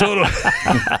 The total.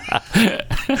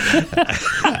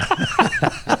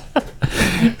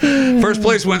 First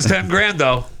place wins $10,000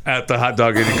 though at the hot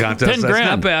dog eating contest. That's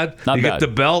not bad. You get the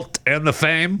belt and the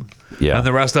fame. Yeah. And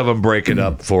the rest of them break it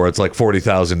up for it's like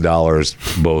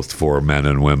 $40,000 both for men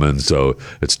and women. So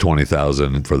it's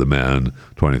 $20,000 for the men,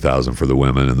 $20,000 for the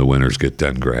women, and the winners get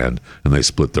 $10,000, and they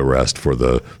split the rest for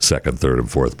the second, third,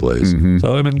 and fourth place.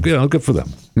 So I mean, good for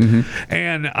them.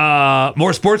 And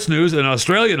more sports news: an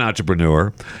Australian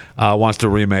entrepreneur wants to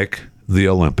remake the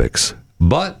Olympics,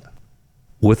 but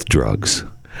with drugs.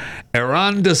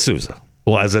 Aaron D'Souza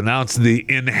has announced the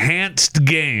Enhanced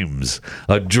Games,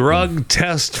 a drug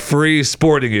test-free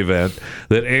sporting event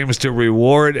that aims to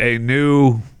reward a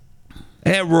new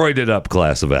roided-up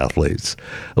class of athletes.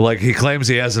 Like he claims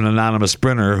he has an anonymous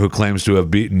sprinter who claims to have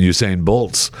beaten Usain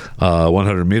Bolt's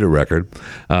 100-meter record.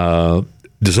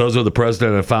 D'Souza, the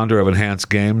president and founder of Enhanced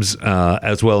Games,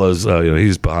 as well as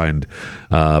he's behind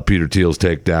Peter Thiel's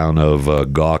takedown of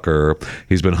Gawker.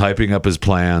 He's been hyping up his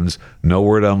plans. No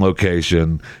word on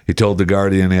location. He told The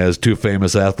Guardian he has 2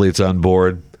 famous athletes on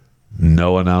board.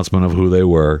 No announcement of who they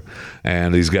were.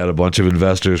 And he's got a bunch of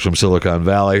investors from Silicon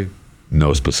Valley.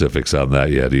 no specifics on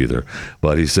that yet either.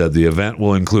 But he said the event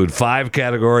will include 5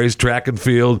 categories: track and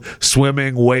field,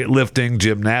 swimming, weightlifting,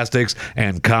 gymnastics,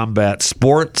 and combat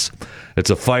sports. It's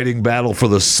a fighting battle for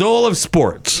the soul of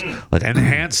sports, like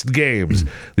enhanced games.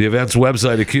 The event's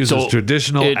website accuses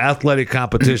traditional athletic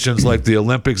competitions like the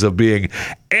Olympics of being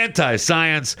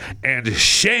anti-science and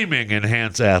shaming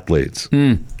enhanced athletes.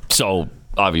 So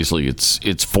obviously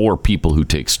it's for people who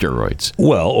take steroids.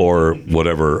 Well, or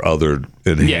whatever other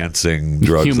enhancing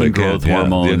drugs Human they can. growth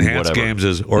hormone, The Enhanced whatever. Games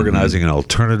is organizing an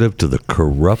alternative to the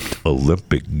corrupt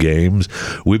Olympic Games.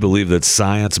 We believe that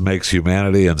science makes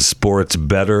humanity and sports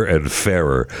better and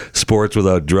fairer. Sports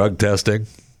without drug testing.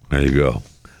 There you go.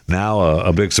 Now,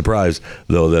 a big surprise,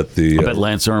 though, that I bet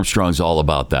Lance Armstrong's all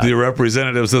about that. the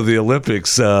representatives of the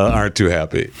Olympics aren't too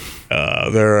happy.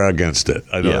 They're against it.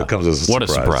 I know it comes as a What a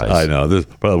surprise. surprise. I know.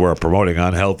 We're promoting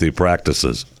unhealthy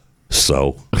practices.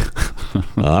 So,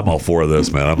 I'm all for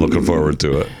this, man. I'm looking forward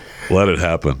to it. Let it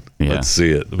happen. Yeah. Let's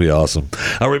see it. It'll be awesome.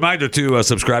 A reminder to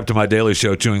subscribe to my daily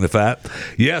show, Chewing the Fat.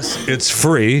 Yes, it's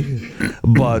free,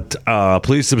 but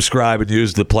please subscribe and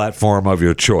use the platform of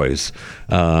your choice.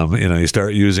 You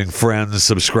start using friends,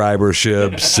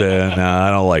 subscriberships, and I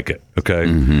don't like it. Okay,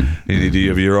 you need to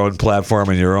have your own platform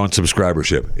and your own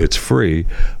subscribership. It's free,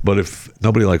 but if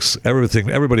nobody likes everything,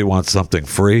 everybody wants something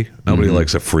free. Nobody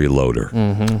likes a freeloader.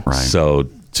 Right. So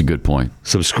it's a good point.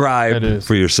 Subscribe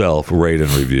for yourself, rate and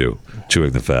review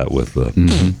Chewing the Fat with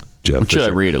Jeff What should I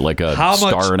Fisher. rate it? Like a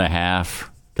star and a half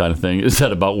kind of thing? Is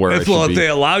that about where it should If be? they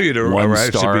allow you to, One right?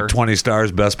 It star? should be 20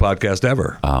 stars, best podcast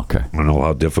ever. Oh, okay. I don't know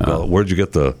how difficult. Where'd you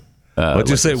get the? What'd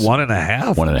you say?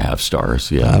 1.5? 1.5 stars.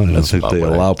 Yeah. I don't know That's if about they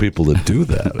what I- allow people to do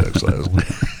that.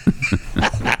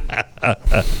 All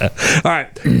right.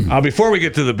 Before we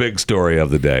get to the big story of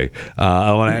the day,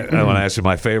 I want to ask you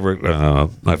my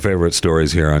favorite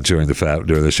stories here on Chewing the Fat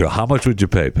during the show. How much would you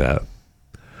pay, Pat,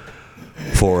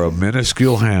 for a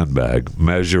minuscule handbag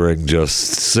measuring just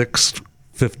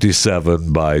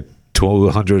 657 by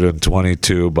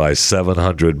 222 by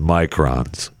 700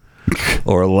 microns,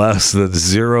 or less than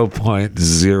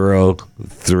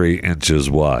 0.03 inches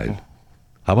wide?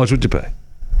 How much would you pay?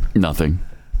 Nothing.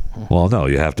 Well, no,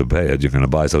 you have to pay it. You're going to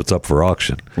buy, so it's up for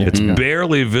auction. It's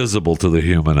barely visible to the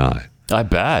human eye. I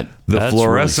bet. The That's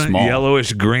fluorescent really small.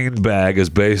 yellowish green bag is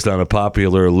based on a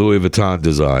popular Louis Vuitton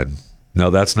design. No,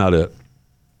 that's not it.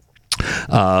 That's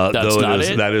not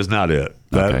it? That is not it.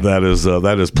 Okay.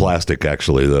 That is plastic,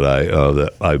 actually. That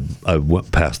I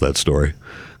went past that story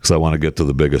because I want to get to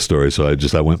the biggest story. So I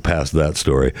went past that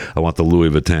story. I want the Louis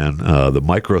Vuitton, the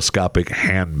microscopic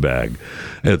handbag.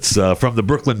 It's from the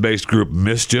Brooklyn-based group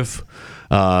Mischief.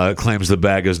 It claims the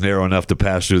bag is narrow enough to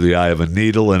pass through the eye of a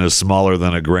needle and is smaller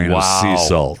than a grain of sea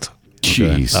salt.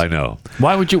 Jeez. I know.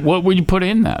 Why would you? What would you put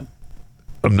in that?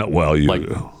 Like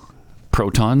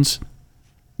protons,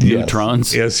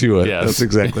 neutrons. Yes, you would. Yes. That's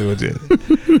exactly what you.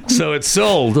 So it's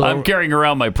sold. I'm carrying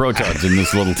around my protons in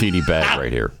this little teeny bag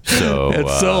right here. So It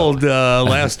sold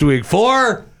last week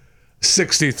for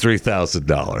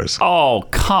 $63,000. Oh,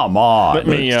 come on! Let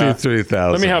me help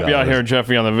you out here,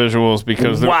 Jeffy, on the visuals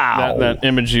because that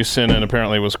image you sent in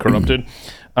apparently was corrupted.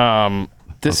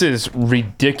 This is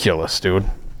ridiculous, dude.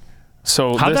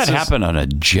 So how'd that happen on a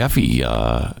Jeffy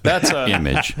that's a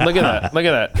image? Look at that! Look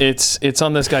at that! It's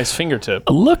on this guy's fingertip.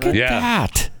 Look at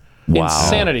that! Wow,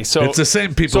 insanity! So it's the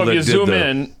same people. So that if you did zoom the,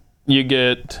 in, you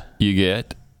get.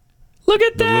 Look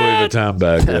at the Louis Vuitton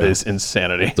bag. That is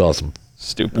insanity. It's awesome.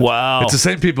 Stupid. Wow. It's the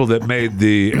same people that made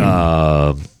the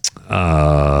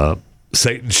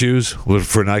Satan shoes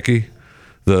for Nike.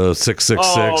 The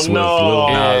 666 with Lil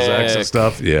Nas X and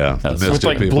stuff. Yeah. With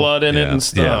like people. blood in it and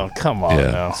stuff. Yeah. Oh, come on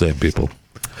now. Same people.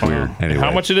 Weird. Anyway,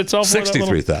 How much did it sell for?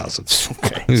 $63,000.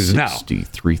 Okay. Now,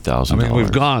 $63,000. I mean,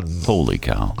 we've gone holy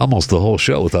cow almost the whole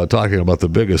show without talking about the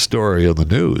biggest story in the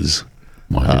news.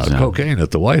 Cocaine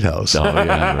at the White House. Oh, yeah, right.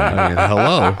 I mean,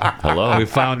 hello. We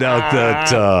found out that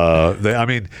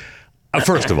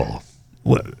first of all,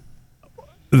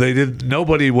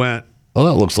 nobody went, oh,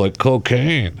 that looks like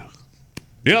cocaine.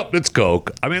 Yep, it's coke.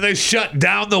 I mean, they shut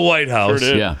down the White House. Sure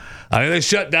did. Yeah. I mean, they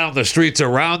shut down the streets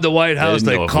around the White House.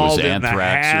 They They didn't know if it called was in the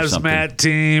anthrax or hazmat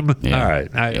team. Yeah. All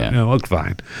right. Look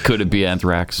fine. Could it be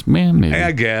anthrax? Man, maybe.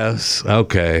 I guess.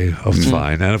 Okay. It's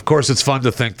fine. And of course, it's fun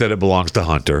to think that it belongs to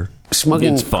Hunter.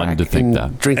 Smuggling It's fun crack to think and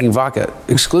that. drinking vodka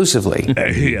exclusively.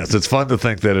 Yes, it's fun to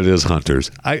think that it is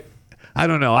Hunter's. I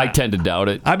don't know. I tend to doubt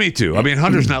it. Me too. I mean,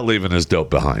 Hunter's not leaving his dope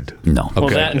behind. No. Okay. Well,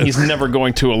 that and he's never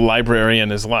going to a library in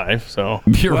his life. So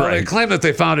you're right. They claim that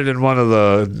they found it in one of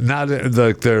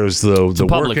the there's the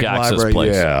public working access library.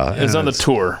 place. Yeah, it's on the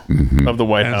tour of the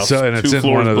White House. So, and it's 2 in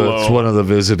floors it's one of the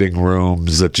visiting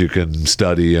rooms that you can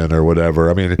study in or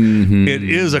whatever. I mean, it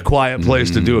is a quiet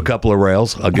place to do a couple of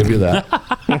rails. I'll give you that.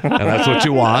 And that's what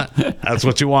you want. That's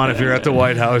what you want if you're at the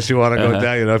White House. You want to go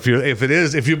down. You know, if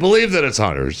you believe that it's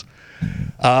Hunter's.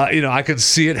 I can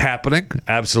see it happening.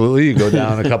 Absolutely. You go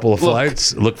down a couple of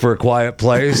flights, look for a quiet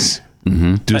place,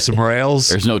 do some rails.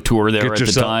 There's no tour there at the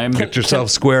time. Get yourself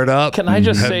squared up. Can I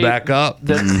just head say back up?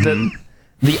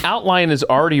 The outline is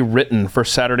already written for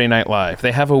Saturday Night Live.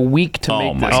 They have a week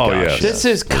to make this. Yes. This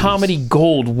is comedy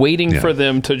gold waiting for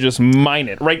them to just mine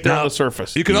it right there on the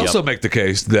surface. You can also make the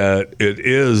case that it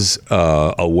is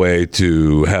a way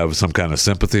to have some kind of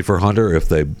sympathy for Hunter if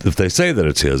they say that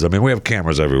it's his. I mean, we have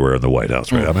cameras everywhere in the White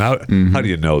House, right? I mean, how do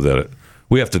you know that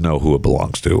we have to know who it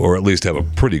belongs to, or at least have a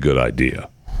pretty good idea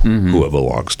who it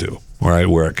belongs to, right?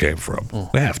 Where it came from.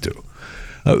 We have to.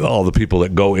 All the people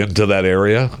that go into that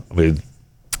area, I mean...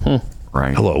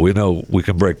 Right. Hello, we know we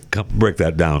can break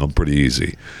that down pretty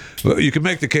easy. You can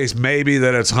make the case maybe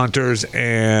that it's Hunter's,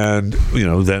 and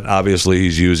then obviously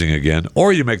he's using again,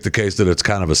 or you make the case that it's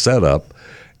kind of a setup,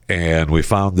 and we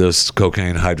found this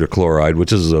cocaine hydrochloride,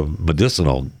 which is a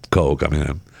medicinal coke. I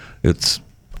mean,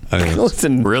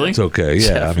 really? It's okay.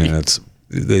 Yeah, I mean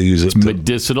they use it. It's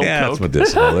medicinal. Yeah, coke? it's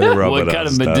medicinal. They rub what it kind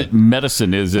on of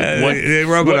medicine is it? What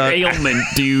ailment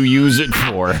do you use it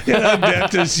for?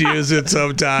 Dentists use it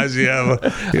sometimes. You have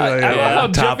a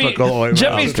topical ointment.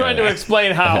 Jeffy's trying to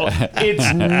explain how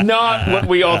it's not what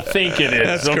we all think it is.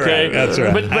 That's okay, correct. That's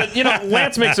right. But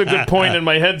Lance makes a good point in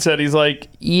my headset. He's like,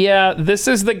 "Yeah, this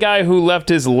is the guy who left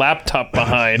his laptop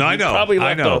behind. No, I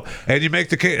know. And you make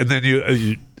the case, and then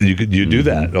you do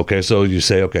that. Okay, so you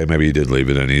say, okay, maybe he did leave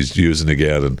it and he's using it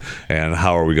again, and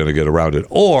how are we going to get around it?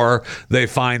 Or they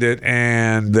find it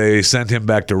and they send him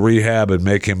back to rehab and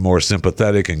make him more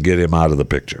sympathetic and get him out of the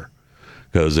picture,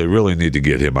 because they really need to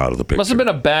get him out of the picture. Must have been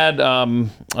a bad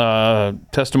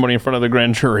testimony in front of the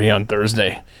grand jury on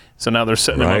Thursday. So now they're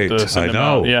setting him up to send him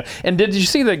out. Yeah. And did you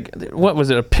see what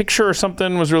was it? A picture or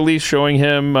something was released showing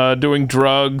him doing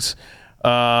drugs.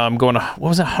 Going to,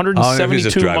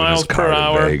 172 miles per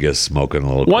hour. Vegas, smoking a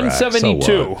little crack. 172.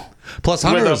 So plus,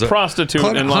 Hunter is a prostitute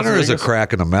in Las Hunter Vegas. is a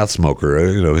crack and a meth smoker.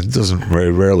 He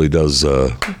rarely does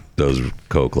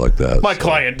coke like that. My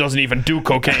client doesn't even do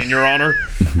cocaine, Your Honor.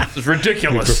 It's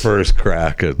ridiculous. He prefers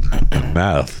crack and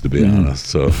meth, to be honest.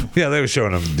 So yeah, they were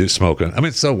showing him smoking. I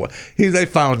mean, so what? They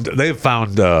found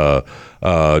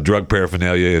drug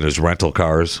paraphernalia in his rental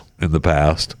cars in the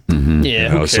past. Yeah,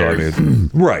 who cares? So I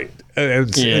mean, right.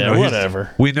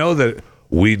 Whatever. We know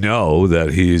that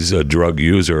he's a drug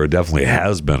user, or definitely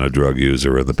has been a drug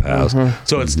user in the past.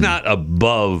 So it's not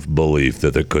above belief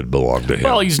that it could belong to him.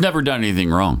 Well, he's never done anything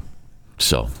wrong.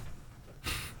 So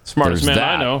smartest man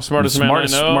I know. Smartest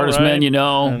man you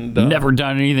know. And, never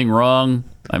done anything wrong.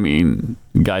 I mean,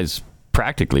 guy's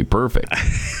practically perfect.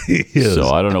 He is. So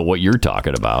I don't know what you're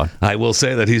talking about. I will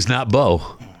say that he's not Bo.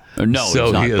 No,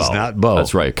 so he is not Bo.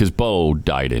 That's right, because Bo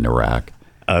died in Iraq.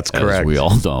 That's correct. As we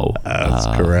all know. That's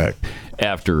correct.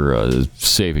 After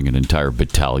saving an entire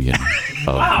battalion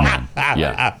of men.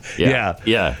 Yeah.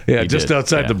 Just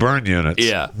outside the burn units.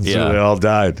 Yeah. So they all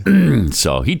died.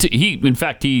 So in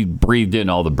fact, he breathed in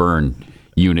all the burn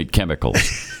unit chemicals.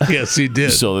 Yes, he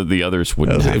did. So that the others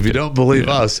wouldn't. If you don't believe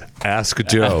us, ask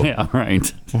Joe. Yeah, right.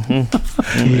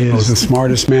 He is the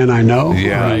smartest man I know.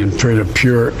 Yeah. In terms of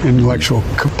pure intellectual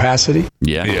capacity.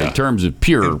 Yeah. In terms of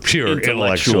pure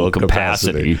intellectual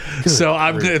capacity. So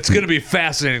it's going to be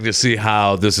fascinating to see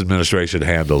how this administration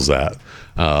handles that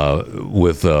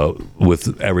with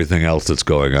everything else that's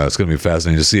going on. It's going to be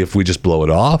fascinating to see if we just blow it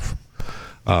off.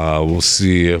 We'll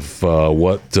see if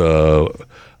what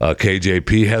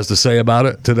KJP has to say about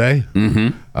it today.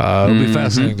 It'll be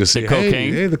fascinating to see. The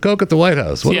cocaine. Hey, the coke at the White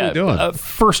House. What are we doing?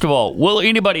 First of all, will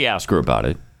anybody ask her about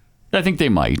it? I think they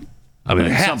might. I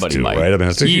mean, somebody to, might. Right? I mean,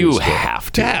 it's a you huge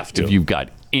have to. If you've got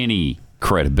any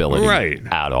credibility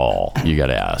at all, you got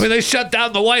to ask. I mean, they shut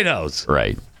down the White House.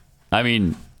 Right. I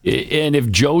mean, and if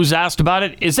Joe's asked about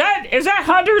it, is that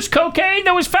Hunter's cocaine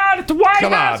that was found at the White House?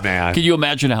 Come on, man. Can you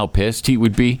imagine how pissed he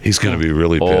would be? He's going to be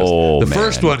really pissed. The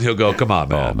first one, he'll go, come on,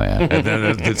 man. Oh, man. And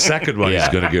then the second one, he's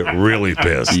going to get really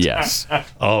pissed. Yes.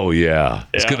 Oh, yeah.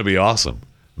 It's going to be awesome.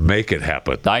 Make it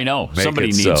happen. I know. Make Somebody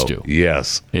it needs so. to.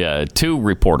 Yes. Yeah, 2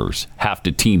 reporters have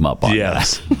to team up on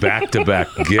that. Back to back.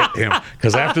 Get him.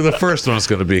 Because after the first one, it's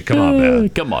going to be, come on, man.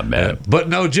 Come on, man. But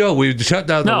no, Joe, we shut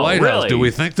down the White House. Do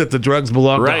we think that the drugs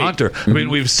belong to Hunter? I mean,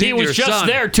 we've seen he your was just son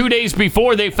there 2 days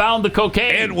before they found the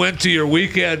cocaine. and went to your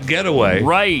weekend getaway.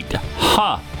 Right.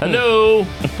 Huh. Hello.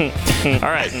 All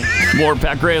right. More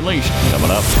Pat Gray Unleashed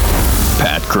coming up.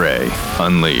 Pat Gray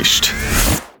Unleashed.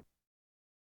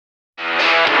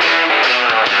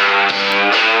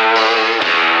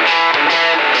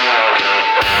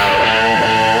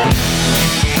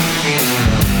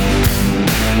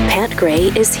 Pat Gray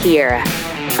is here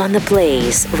on the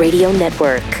Blaze Radio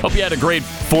Network. Hope you had a great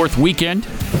 4th weekend.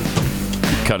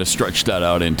 Kind of stretched that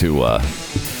out into a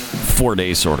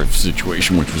 4-day sort of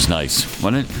situation, which was nice,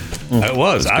 wasn't it? It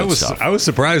was. I was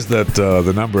surprised that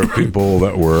the number of people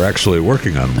that were actually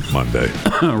working on Monday.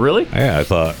 Really? Yeah, I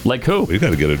thought. Like who? We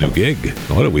got to get a new gig.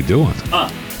 What are we doing?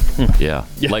 Yeah.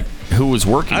 Like who was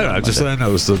working? I don't know. I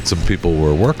noticed that some people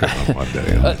were working on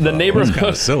Monday. The neighborhood kind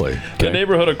of silly. The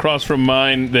neighborhood across from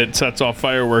mine that sets off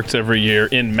fireworks every year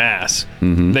in mass.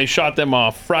 Mm-hmm. They shot them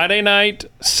off Friday night,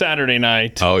 Saturday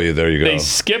night. Oh yeah, there you go. They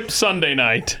skipped Sunday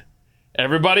night.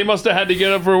 Everybody must have had to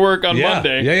get up for work on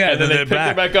Monday. Yeah. And then they picked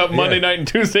it back up Monday night and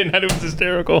Tuesday night. It was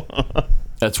hysterical.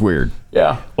 That's weird.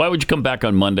 Yeah. Why would you come back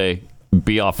on Monday,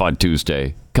 be off on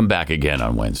Tuesday, come back again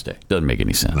on Wednesday? Doesn't make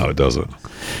any sense. No, it doesn't.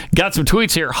 Got some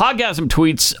tweets here. Hoggasm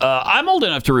tweets. I'm old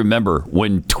enough to remember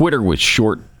when Twitter was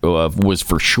was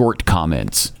for short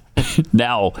comments.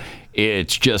 Now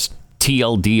it's just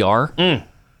TLDR.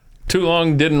 Too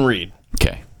long, didn't read.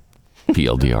 Okay.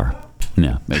 TLDR.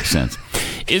 Yeah, makes sense.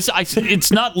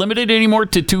 It's not limited anymore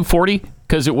to 240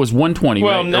 because it was 120,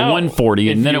 Well, right? now, Or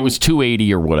 140, and then it was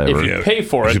 280 or whatever. If you pay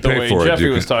for it, the way Jeffy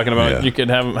was talking about, you could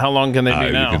have. How long can they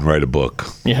be now? You can write a book.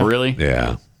 Yeah. Really?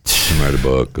 Yeah. You can write a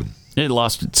book. It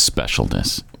lost its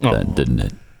specialness, then, didn't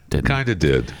it? Kind of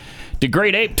did. The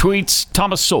Great Ape tweets,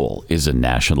 Thomas Sowell is a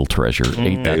national treasure.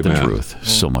 Ain't that the truth?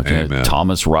 So much.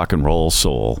 Thomas Rock and Roll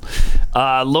Sowell.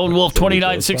 Lone Wolf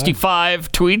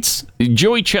 2965 tweets,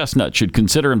 Joey Chestnut should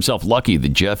consider himself lucky that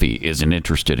Jeffy isn't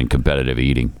interested in competitive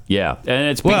eating. Yeah, and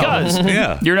it's because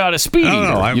you're not a speed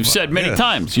eater. You've said many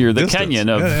times you're the Kenyan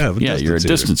of, you're a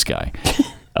distance guy.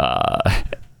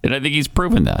 And I think he's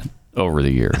proven that over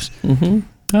the years.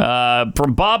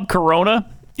 From Bob Corona,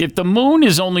 if the moon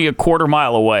is only a quarter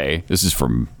mile away, this is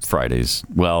from Friday's,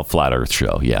 Flat Earth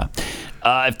show,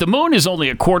 if the moon is only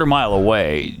a quarter mile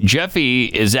away,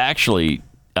 Jeffy's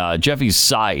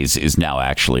size is now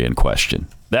actually in question.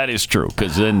 That is true,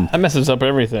 because then... That messes up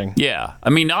everything. Yeah. I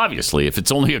mean, obviously, if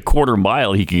it's only a quarter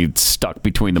mile, he could get stuck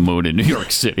between the moon and New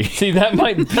York City. See, that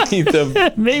might be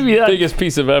the biggest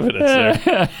piece of evidence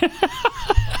there.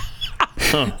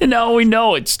 No, we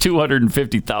know it's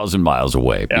 250,000 miles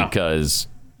away because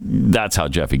that's how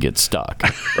Jeffy gets stuck.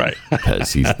 Right.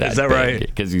 Because he's that Is that big. right?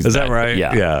 Because he's Is that right?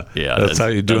 Yeah. That's how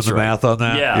you're doing the math on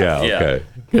that? Yeah. Okay.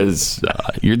 Because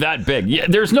you're that big. Yeah,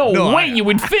 there's no way you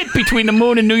would fit between the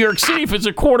moon and New York City if it's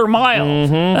a quarter mile.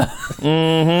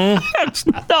 There's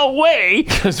no way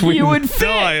you would fit.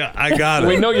 No, I got it.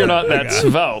 We know you're not that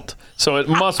svelte, so it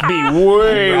must be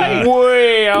way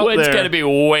out there. It's got to be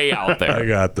way out there. I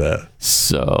got that.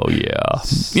 So,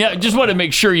 yeah. Just want to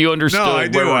make sure you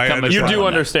understood where we're coming from. You do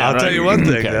understand, I'll right? tell you one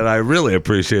thing that I really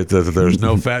appreciate that there's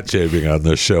no fat shaming on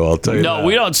this show. I'll tell you that. No,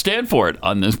 we don't stand for it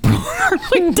on this program.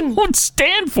 We don't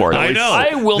stand for it. I know.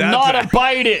 I will not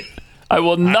abide it. I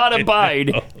will not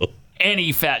abide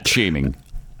any fat shaming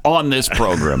on this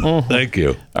program. Thank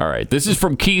you. All right. This is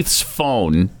from Keith's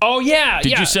phone. Oh, yeah.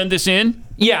 Did you send this in?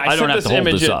 Yeah, I don't have to hold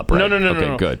this up, right? No.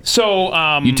 Okay, good.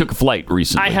 So, you took a flight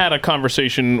recently. I had a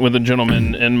conversation with a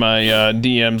gentleman in my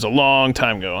DMs a long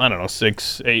time ago. I don't know,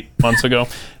 6-8 months ago,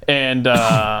 and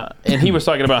he was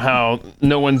talking about how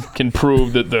no one can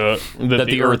prove that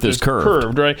the Earth is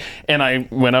curved, right? And I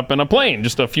went up in a plane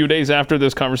just a few days after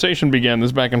this conversation began,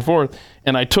 this back and forth,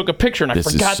 and I took a picture, and I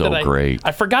forgot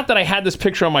that I had this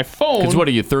picture on my phone. Because what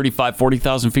are you, 35,000,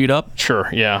 40,000 feet up? Sure,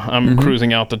 yeah, I'm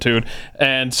cruising altitude,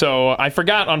 and so I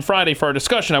forgot on Friday for our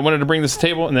discussion. I wanted to bring this to the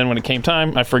table, and then when it came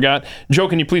time, I forgot. Joe,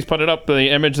 can you please put it up? The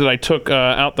image that I took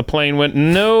out the plane went,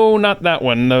 no, not that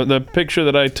one. The picture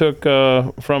that I took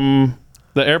from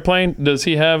the airplane, does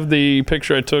he have the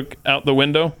picture I took out the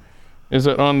window? Is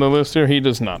it on the list here? He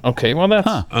does not. Okay, well, that's...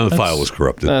 the file was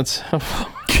corrupted. That's...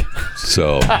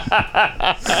 So...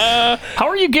 How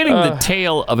are you getting the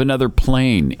tail of another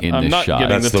plane in I'm this not shot?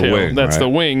 getting That's the the tail. wing, That's right? the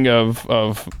wing of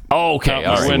okay,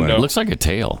 out the window. It looks like a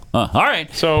tail. All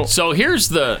right. So here's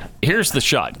the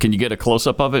shot. Can you get a close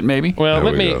up of it, maybe? Well,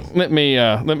 let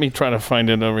me try to find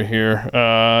it over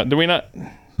here. Do we not?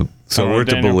 So we're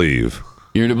to believe.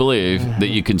 You're to believe that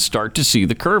you can start to see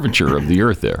the curvature of the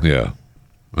Earth there. Yeah.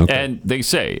 Okay. And they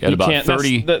say at about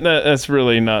 30... That's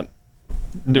really not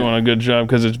doing a good job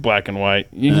because it's black and white.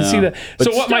 You can see that. But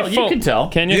So what still, my phone... you can tell.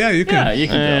 Can you? Yeah, you can. Yeah, you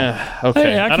can tell. Okay.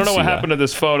 Hey, I I can don't know see what that. happened to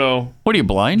this photo. What are you,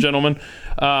 blind? Gentlemen.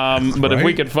 But if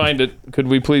we could find it, could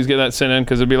we please get that sent in?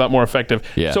 Because it'd be a lot more effective.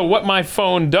 Yeah. So what my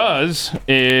phone does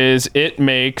is it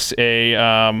makes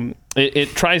a... It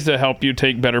tries to help you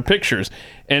take better pictures.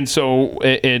 And so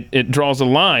it draws a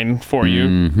line for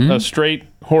you, a straight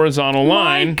horizontal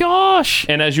line. My gosh.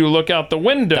 And as you look out the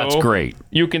window, That's great.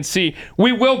 You can see,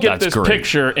 we will get That's this great.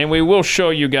 picture and we will show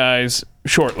you guys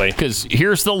shortly. Because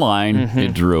here's the line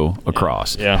it drew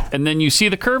across. Yeah. And then you see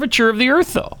the curvature of the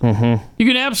Earth, though. You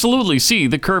can absolutely see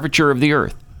the curvature of the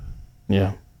Earth.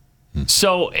 Yeah.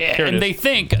 So, it and is. they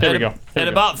think There we at, go. There at we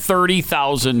go. about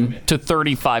 30,000 to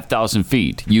 35,000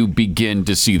 feet, you begin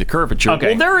to see the curvature.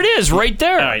 Okay. Well, there it is, right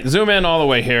there. All right, zoom in all the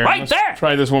way here. Right Let's there.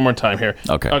 Try this one more time here.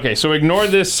 Okay. Okay, so ignore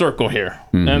this circle here.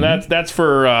 And that's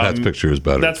for... That picture is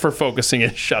better. That's for focusing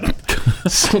it. Shut up.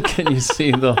 So can you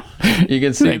see the... You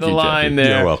can see Thank the you, line Jeffy.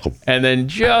 there. You're welcome. And then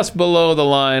just below the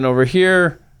line over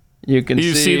here, you can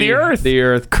see the Earth. The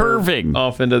Earth Curving.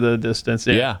 off into the distance.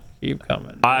 Yeah. Keep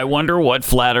coming. I wonder what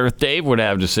Flat Earth Dave would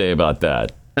have to say about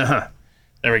that. There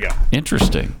we go.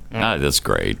 Interesting. That's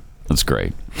great. That's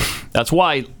great. That's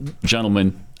why,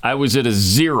 gentlemen, I was at a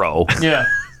 0. Yeah.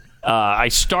 I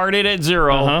started at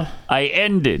 0. I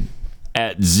ended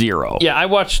at 0. Yeah, I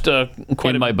watched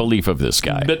quite in my belief of this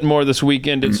guy. a bit more this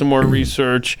weekend, did some more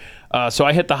research. So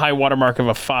I hit the high water mark of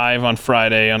a 5 on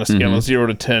Friday on a scale of 0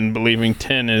 to 10, believing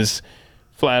 10 is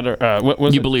flat Earth. What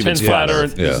was You it? believe 10 it's flat flat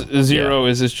Earth. Earth. Is 0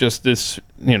 is this just this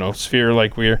sphere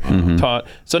like we're taught.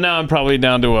 So now I'm probably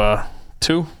down to a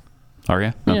 2. Are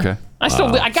you? Okay. I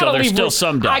gotta So there's leave still room.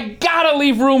 some doubt. I gotta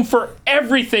leave room for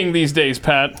everything these days,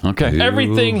 Pat. Okay.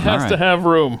 Everything has all to right. have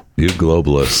room. You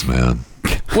globalists, man.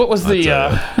 What was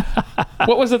the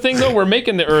what was the thing though? We're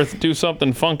making the Earth do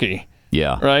something funky.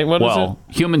 Yeah. Right? What is well,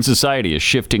 human society is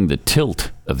shifting the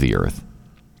tilt of the Earth.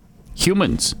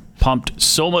 Humans pumped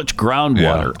so much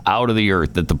groundwater out of the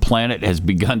Earth that the planet has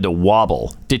begun to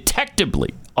wobble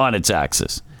detectably on its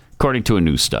axis, according to a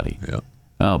new study. Yeah.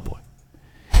 Oh, boy.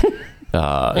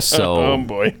 So Oh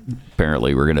boy.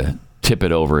 apparently we're going to tip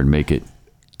it over and make it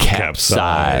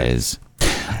capsize.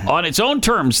 On its own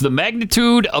terms, the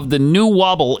magnitude of the new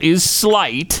wobble is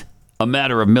slight, a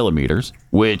matter of millimeters,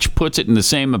 which puts it in the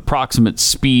same approximate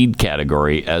speed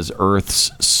category as Earth's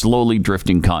slowly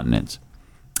drifting continents.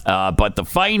 But the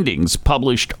findings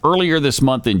published earlier this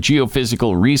month in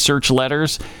Geophysical Research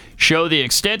Letters show the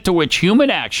extent to which human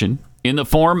action in the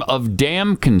form of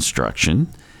dam construction,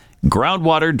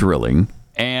 groundwater drilling,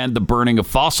 and the burning of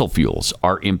fossil fuels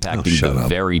are impacting the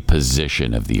very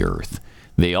position of the Earth.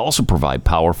 They also provide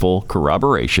powerful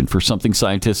corroboration for something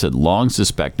scientists had long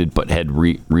suspected but had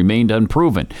remained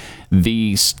unproven: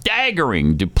 the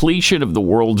staggering depletion of the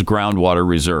world's groundwater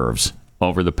reserves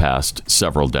over the past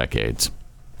several decades.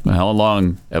 How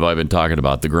long have I been talking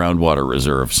about the groundwater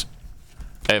reserves?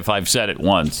 If I've said it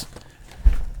once,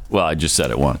 well, I just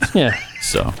said it once. Yeah.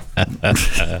 So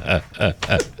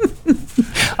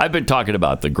I've been talking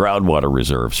about the groundwater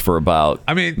reserves for about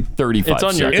 35 it's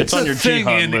on your- seconds. it's on your thing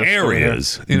jihad in list,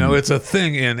 areas. It's a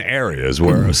thing in areas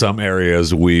where some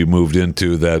areas we moved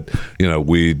into that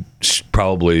we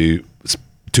probably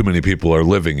too many people are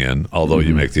living in. Although you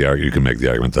can make the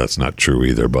argument that's not true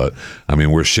either. But I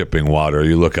mean, we're shipping water.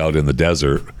 You look out in the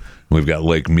desert, we've got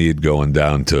Lake Mead going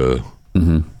down to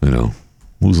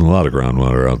losing a lot of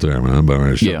groundwater out there, man. I'm about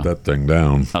ready to shut that thing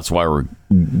down. That's why we're But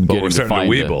getting we're to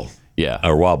starting to find weeble.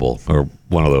 or wobble, or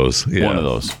one of those. Yeah. One of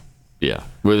those. Yeah,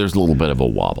 where there's a little bit of a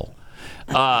wobble.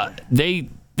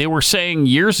 They were saying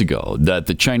years ago that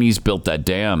the Chinese built that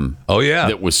dam. Oh yeah,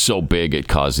 that was so big it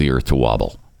caused the Earth to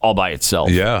wobble all by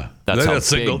itself. Yeah, that's how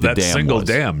single, big the that dam single was.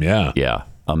 dam. Yeah, yeah,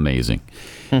 amazing.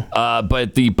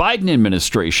 But the Biden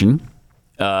administration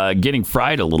getting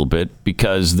fried a little bit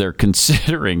because they're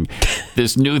considering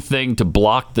this new thing to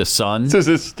block the sun. This is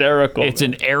hysterical. It's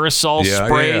an aerosol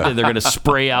spray that they're going to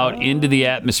spray out into the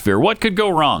atmosphere. What could go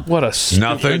wrong? What a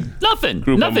stupid Nothing.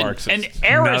 group of Nothing. Marxists. An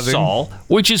aerosol,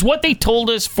 which is what they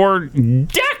told us for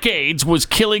decades was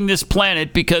killing this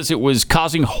planet because it was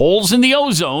causing holes in the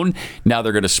ozone. Now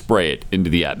they're going to spray it into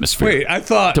the atmosphere. Wait, I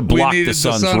thought to block we needed the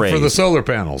sun's sun rays for the solar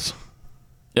panels.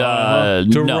 No.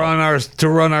 run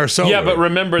our solar. Yeah, but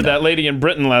remember that lady in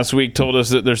Britain last week told us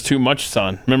that there's too much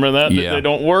sun. Remember that? Yeah. That they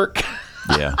don't work?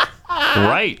 Yeah.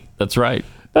 Right. That's right.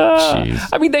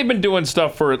 I mean, they've been doing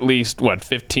stuff for at least,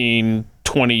 15,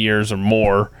 20 years or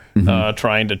more,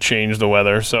 trying to change the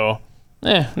weather. So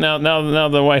Now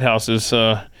the White House is.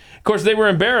 Of course, they were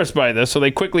embarrassed by this, so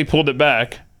they quickly pulled it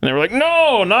back, and they were like,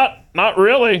 "No, not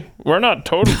really. We're not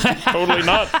totally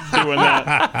not doing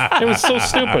that." It was so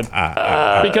stupid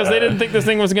because they didn't think this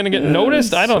thing was going to get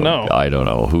noticed. I don't know. I don't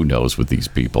know. Who knows with these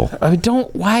people? I mean,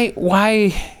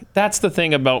 why? That's the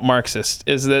thing about Marxists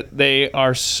is that they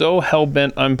are so hell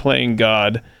bent on playing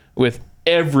God with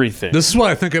everything. This is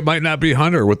why I think it might not be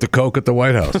Hunter with the Coke at the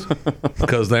White House,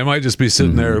 because they might just be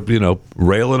sitting there,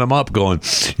 railing him up, going,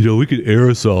 we could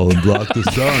aerosol and block the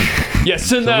sun. Yeah,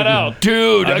 send that out,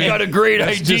 dude. I got a great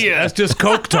idea. That's just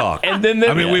Coke talk. And then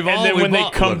when they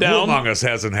come down, who among us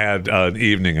hasn't had an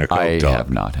evening of Coke talk? I have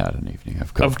not had an evening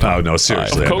of Coke talk. Oh no,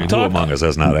 seriously. Coke who among us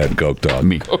has not had Coke talk?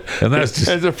 Me. And that's just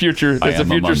as a future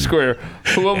square.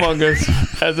 Who among us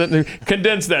hasn't?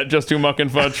 Condense that, just too muck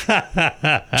and fudge.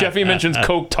 Jeffy mentions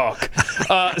Coke talk.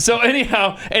 So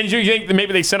anyhow, and you think that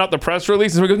maybe they sent out the press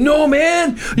release and we go, "No,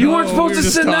 man, you weren't supposed to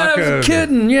send that. I was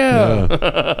kidding."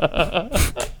 Yeah.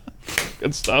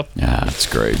 Good stuff. Yeah, that's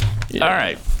great. Yeah. All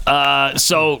right.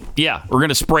 We're going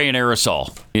to spray an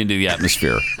aerosol into the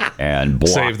atmosphere and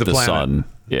block save the planet. Sun.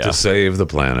 Yeah. To save the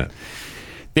planet.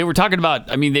 They were talking about,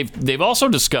 they've also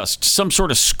discussed some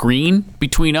sort of screen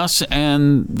between us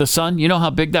and the sun. You know how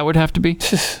big that would have to be?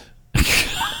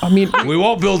 We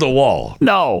won't build a wall.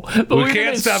 No, but we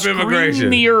can't stop immigration.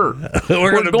 The Earth.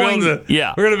 We're going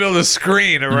to build a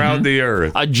screen around the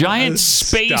Earth. A giant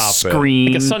space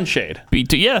screen, like a sunshade.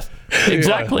 Yes,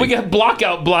 exactly. We got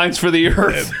blockout blinds for the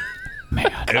Earth.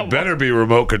 Man, it better be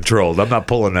remote controlled. I'm not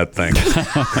pulling that thing.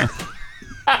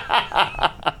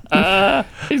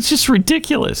 It's just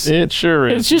ridiculous. It sure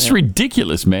is. It's just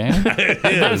ridiculous, man.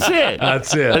 That's it.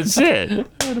 That's it.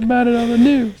 What about it on the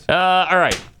news? All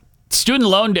right. Student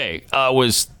Loan Day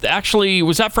was that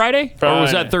Friday? Or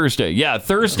was that Thursday? Yeah,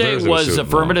 Thursday was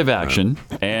affirmative action,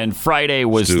 and Friday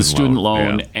was the student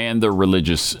loan and the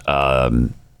religious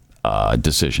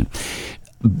decision.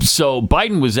 So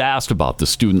Biden was asked about the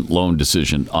student loan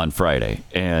decision on Friday,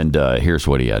 and here's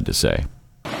what he had to say.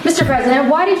 Mr. President,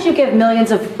 why did you give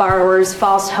millions of borrowers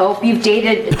false hope? You've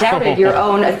doubted your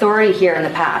own authority here in the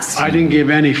past. I didn't give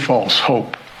any false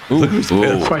hope.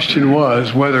 The question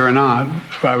was whether or not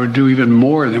I would do even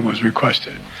more than was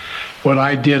requested. What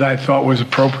I did, I thought was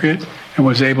appropriate and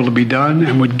was able to be done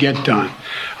and would get done.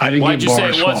 I didn't give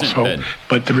borrowers false hope,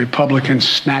 but the Republicans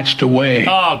snatched away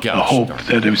the hope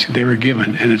that they were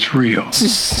given, and it's real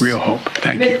hope.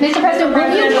 Thank you. Mr. President,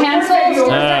 will you cancel your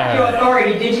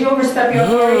authority? Did you overstep your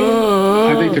authority?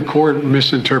 I think the court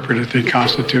misinterpreted the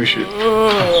Constitution.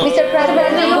 Mr.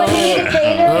 President, you would need to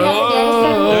say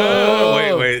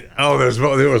Wait. Oh,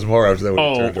 there was more after that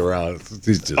when he turned around.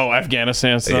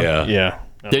 Afghanistan stuff? Yeah.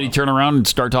 Did he turn around and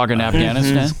start talking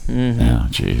Afghanistan? Oh,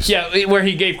 jeez. Yeah, where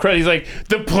he gave credit. He's like,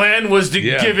 the plan was to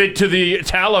give it to the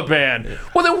Taliban.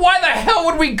 Well, then why the hell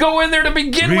would we go in there to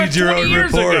begin with 20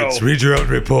 years ago? Read your own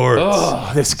reports.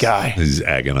 Oh, this guy. He's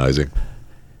agonizing.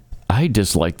 I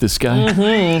dislike this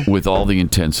guy with all the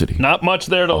intensity. Not much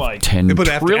there to like. 10 but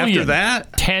trillion.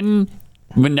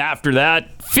 After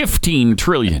that, 15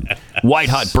 trillion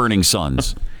white-hot burning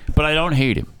suns. But I don't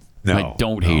hate him. No, I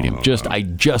don't hate him. I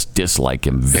just dislike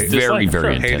him very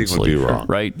intensely. Hating would be wrong.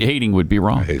 Right? Hating would be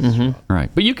wrong. Right.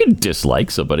 But you can dislike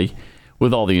somebody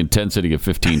with all the intensity of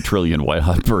 15 trillion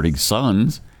white-hot burning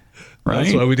suns. Right?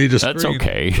 That's why we need a screen. That's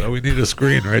okay. That's why we need a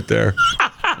screen right there.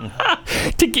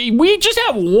 We just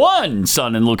have one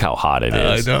sun, and look how hot it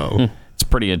is. I know. It's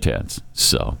pretty intense.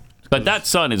 But that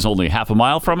sun is only half a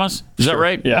mile from us. Is that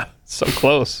right? Yeah. So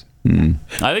close.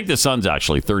 I think the sun's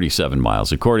actually 37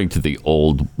 miles, according to the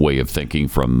old way of thinking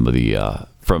from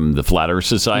the Flat Earth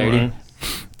Society.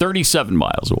 37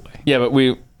 miles away. Yeah, but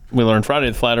we learned Friday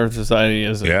the Flat Earth Society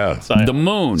is the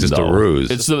moon. It's just a ruse.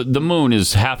 It's the moon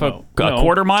is half a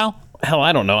quarter mile. Hell,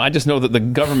 I don't know. I just know that the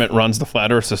government runs the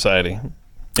Flat Earth Society.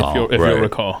 If you'll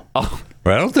recall.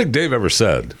 Right. I don't think Dave ever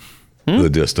said the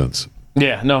distance.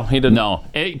 Yeah, no, he didn't. No.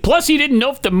 Plus, he didn't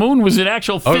know if the moon was an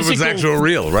actual physical it was actual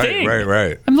real. Right, thing.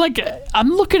 right. I'm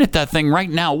looking at that thing right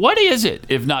now. What is it,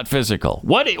 if not physical?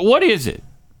 What is it?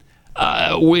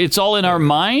 It's all in our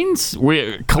minds.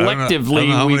 We collectively. I don't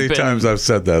know how many times I've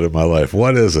said that in my life.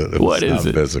 What is it? What is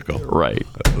it? Physical. Right.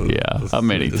 Yeah. How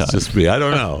many times? It's just me. I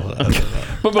don't know.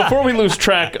 But before we lose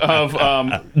track of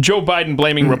Joe Biden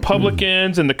blaming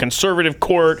Republicans and the conservative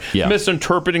court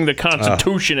misinterpreting the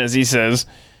Constitution, as he says.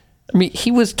 I mean,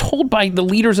 he was told by the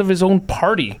leaders of his own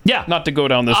party not to go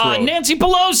down this road. Nancy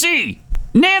Pelosi!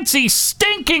 Nancy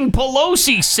stinking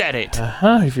Pelosi said it.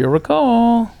 If you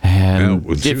recall. And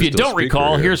if you don't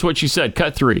recall, here's what she said.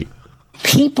 Cut 3.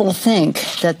 People think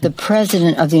that the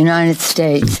President of the United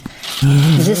States,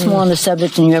 is this more on the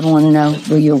subject than you ever want to know?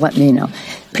 Will you let me know?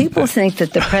 People think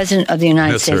that the President of the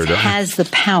United States has the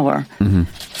power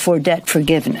for debt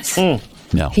forgiveness.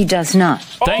 No. He does not.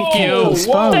 Thank you.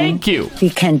 Postpone. Thank you. He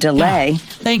can delay.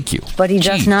 Thank you. But he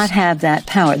does not have that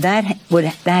power. That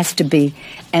has to be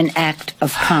an act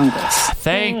of Congress.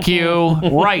 Thank you.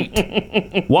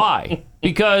 Right. Why?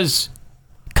 Because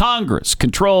Congress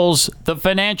controls the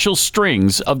financial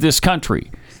strings of this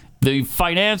country. The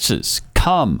finances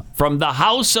come from the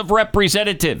House of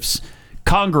Representatives.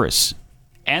 Congress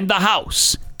and the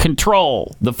House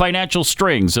control the financial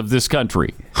strings of this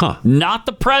country. Not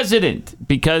the president,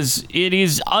 because it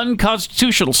is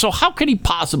unconstitutional. So how can he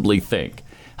possibly think?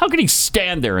 How can he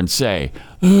stand there and say,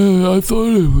 I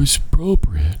thought it was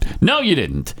appropriate? No, you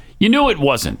didn't. You knew it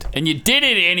wasn't. And you did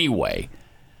it anyway.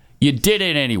 You did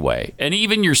it anyway. And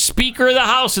even your Speaker of the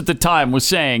House at the time was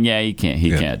saying, yeah, he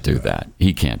can't do that.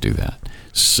 He can't do that.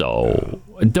 So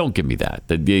don't give me that.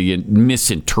 You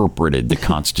misinterpreted the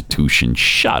Constitution.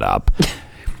 Shut up.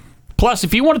 Plus,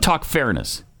 if you want to talk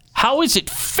fairness, how is it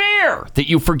fair that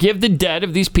you forgive the debt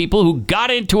of these people who got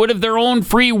into it of their own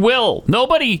free will?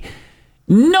 Nobody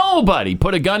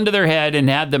put a gun to their head and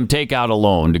had them take out a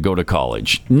loan to go to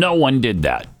college. No one did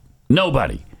that.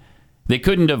 Nobody. They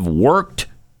couldn't have worked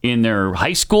in their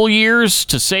high school years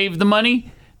to save the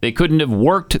money. They couldn't have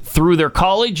worked through their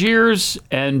college years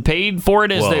and paid for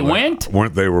it as they went.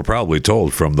 They were probably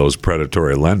told from those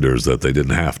predatory lenders that they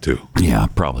didn't have to. Yeah,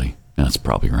 probably. That's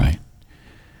probably right.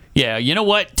 Yeah, you know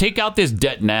what? Take out this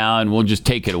debt now and we'll just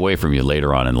take it away from you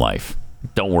later on in life.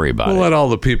 Don't worry about it. We'll let all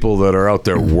the people that are out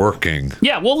there working.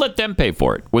 Yeah, we'll let them pay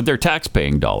for it with their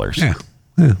tax-paying dollars.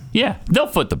 Yeah, they'll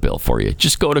foot the bill for you.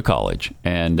 Just go to college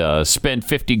and spend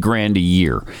 $50,000 a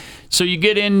year. So you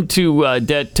get into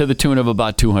debt to the tune of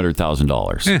about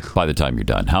 $200,000 by the time you're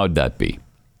done. How'd that be?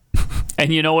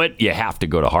 And you know what? You have to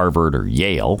go to Harvard or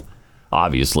Yale.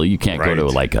 Obviously, you can't go to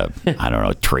like a,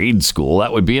 trade school.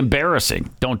 That would be embarrassing.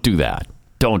 Don't do that.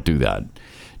 Don't do that.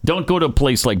 Don't go to a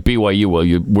place like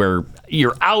BYU where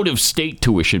your out-of-state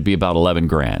tuition be about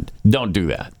 $11,000. Don't do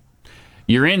that.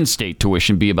 Your in-state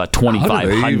tuition be about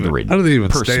 $2,500. How do they even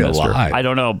per stay semester. alive? I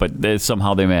don't know, but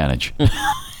somehow they manage.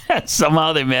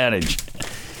 Somehow they manage.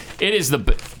 It is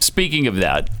speaking of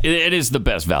that, it is the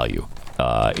best value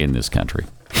in this country.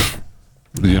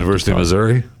 The University of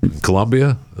Missouri?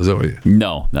 Columbia? Is that what you...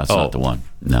 No, that's not the one.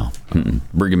 No.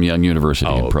 Brigham Young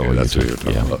University in Provo. That's what you're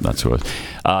talking about. That's what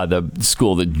the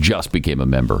school that just became a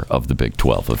member of the Big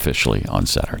 12 officially on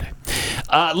Saturday.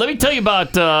 Let me tell you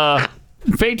about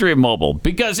Patriot Mobile,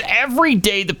 because every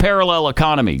day the parallel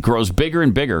economy grows bigger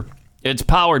and bigger. It's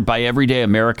powered by everyday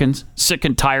Americans, sick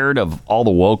and tired of all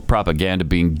the woke propaganda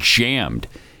being jammed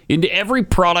into every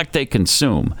product they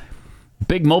consume.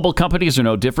 Big mobile companies are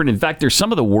no different. In fact, they're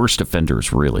some of the worst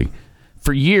offenders, really.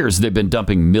 For years, they've been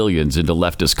dumping millions into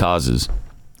leftist causes.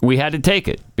 We had to take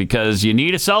it because you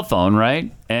need a cell phone,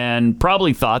 right? And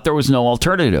probably thought there was no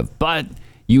alternative. But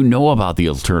you know about the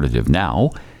alternative now.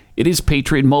 It is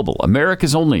Patriot Mobile,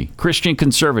 America's only Christian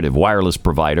conservative wireless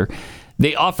provider.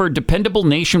 They offer dependable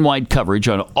nationwide coverage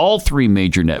on all three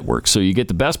major networks, so you get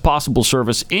the best possible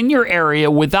service in your area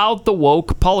without the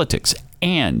woke politics.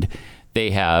 And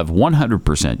they have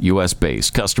 100%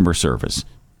 U.S.-based customer service.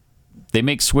 They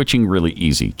make switching really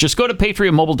easy. Just go to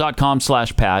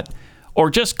patriotmobile.com/Pat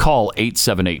or just call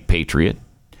 878-PATRIOT.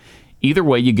 Either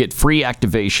way, you get free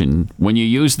activation when you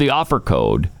use the offer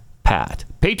code PAT.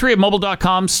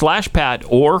 patriotmobile.com/Pat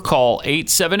or call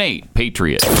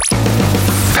 878-PATRIOT.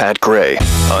 Pat Gray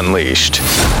Unleashed.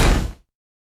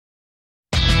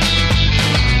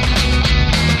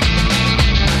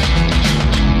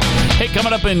 Hey,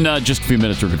 coming up in just a few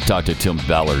minutes, we're going to talk to Tim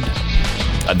Ballard.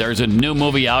 There's a new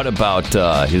movie out about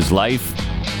his life,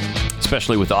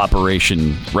 especially with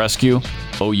Operation Rescue,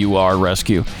 OUR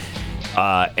Rescue,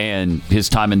 and his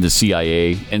time in the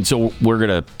CIA. And so we're going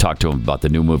to talk to him about the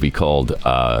new movie called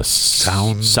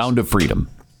Sound of Freedom,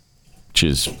 which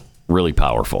is really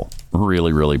powerful.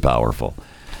 Really, really powerful.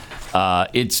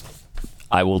 It's,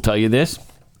 I will tell you this,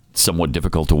 somewhat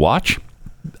difficult to watch.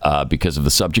 Because of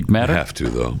the subject matter. You have to,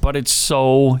 though. But it's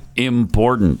so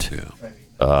important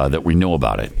that we know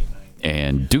about it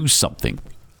and do something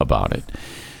about it.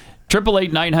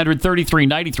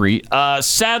 888-900-3393.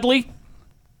 Sadly,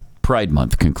 Pride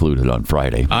Month concluded on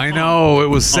Friday. I know. It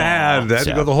was sad. I had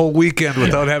to go the whole weekend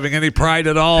without having any pride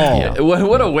at all. Yeah.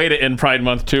 What a way to end Pride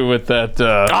Month, too, with that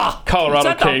Colorado is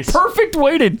that case. The perfect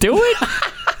way to do it?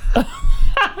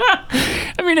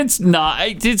 I mean, it's not.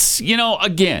 It's,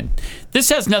 again, this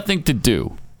has nothing to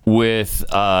do with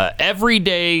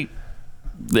everyday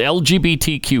the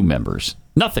LGBTQ members.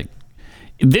 Nothing.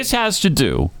 This has to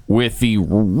do with the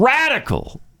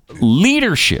radical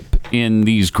leadership in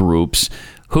these groups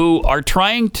who are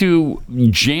trying to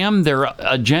jam their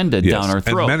agenda down our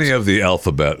throats. And many of the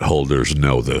alphabet holders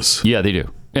know this. Yeah, they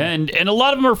do. And a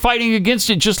lot of them are fighting against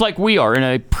it just like we are. And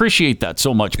I appreciate that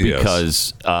so much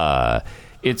because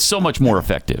it's so much more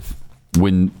effective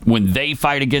when they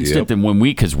fight against it than when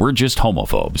because we're just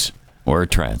homophobes. We're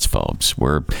transphobes.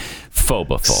 We're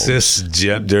phobophobes.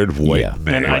 Cisgendered white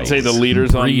men. And I'd say the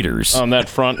leaders on that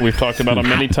front, we've talked about them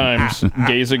many times.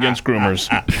 Gays Against Groomers.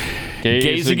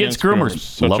 Gays Against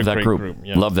Groomers. Love that group.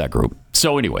 Yeah. Love that group.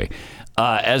 So anyway,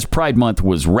 as Pride Month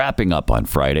was wrapping up on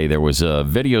Friday, there was a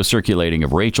video circulating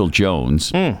of Rachel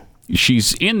Jones.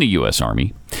 She's in the U.S.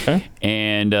 Army. Okay.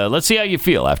 And let's see how you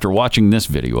feel after watching this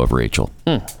video of Rachel.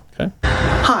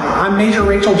 Hi, I'm Major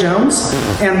Rachel Jones,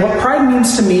 and what Pride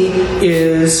means to me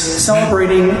is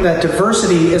celebrating that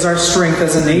diversity is our strength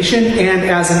as a nation and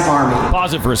as an army.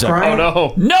 Pause it for a second. Pride?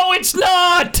 Oh, no. No, it's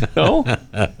not. No?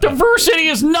 Diversity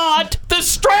is not the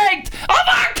strength of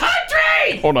our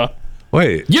country. Hold on.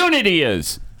 Wait. Unity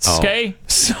is. Okay?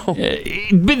 So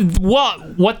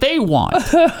what they want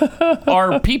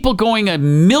are people going a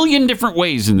million different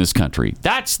ways in this country.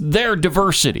 That's their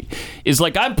diversity. Is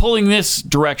like, I'm pulling this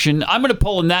direction, I'm going to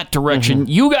pull in that direction,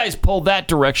 you guys pull that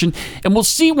direction, and we'll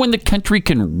see when the country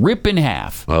can rip in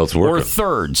half. Well, it's working. Or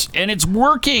thirds. And it's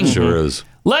working. Sure is.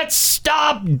 Let's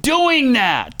stop doing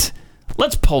that.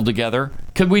 Let's pull together.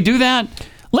 Could we do that?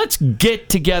 Let's get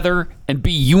together and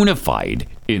be unified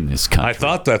in this country. I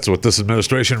thought that's what this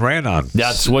administration ran on.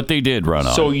 That's what they did run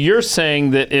on. So you're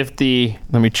saying that if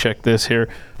let me check this here,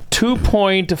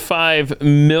 2.5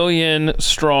 million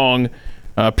strong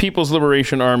People's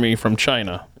Liberation Army from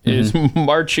China is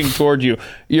marching toward you.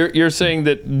 You're saying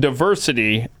that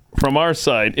diversity from our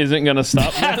side isn't going to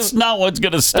stop them? That's not what's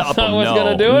going to stop them. That's not what's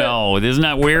going to do it? No, isn't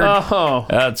that weird? Oh.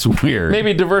 That's weird.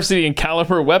 Maybe diversity in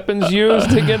caliber weapons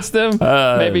used against them?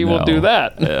 Maybe we'll do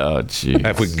that. Oh, jeez.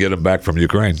 If we can get them back from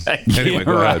Ukraine. Anyway,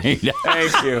 go ahead.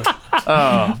 Thank you.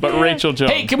 But Rachel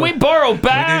Jones. Hey, can we borrow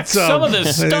back some of the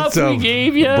stuff we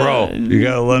gave you? Bro, you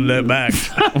got to lend that back.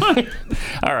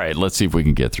 All right, let's see if we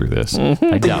can get through this.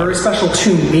 It's very special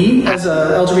to me as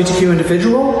a LGBTQ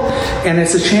individual, and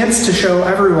it's a chance to show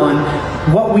everyone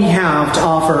what we have to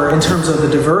offer in terms of the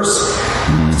diverse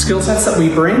skill sets that we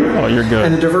bring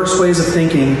and the diverse ways of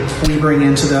thinking we bring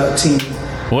into the team.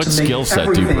 What skill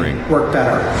set do you bring? Work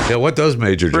better. Yeah, what does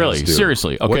Major Jones really? do?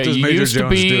 Seriously. Okay, what does you Major used Jones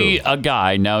to be do? a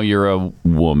guy, now you're a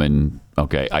woman,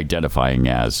 okay, identifying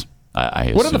as, I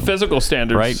assume. What are the physical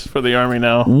standards for the Army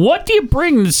now? What do you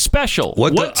bring special?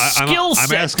 What I'm skill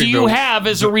set asking do you have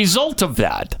as a result of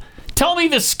that? Tell me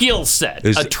the skill set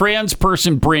a trans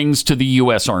person brings to the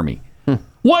U.S. Army.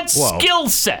 What skill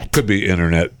set? Could be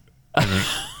internet.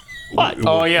 What?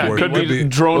 Oh, yeah. Could be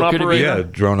drone operator. Yeah,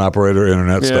 drone operator,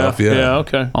 internet stuff. Yeah. Yeah,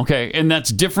 okay. Okay, and that's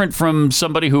different from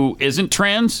somebody who isn't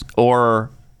trans?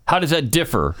 Or how does that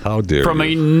differ from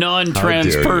a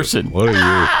non-trans person? What are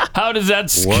you? How does that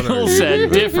skill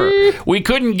set differ? We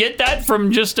couldn't get that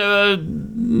from just a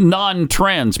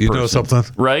non-trans person. You know something?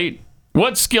 Right?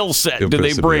 What skill set do they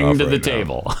pissing me bring off to the right now.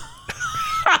 table?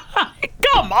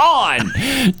 Come on.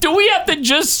 Do we have to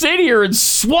just sit here and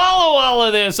swallow all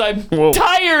of this? I'm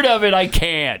tired of it. I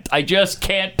can't. I just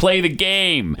can't play the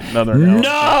game.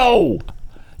 No!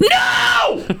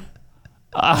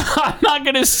 I'm not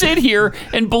going to sit here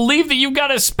and believe that you've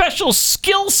got a special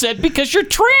skill set because you're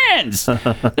trans.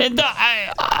 And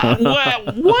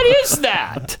what is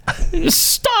that?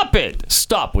 Stop it.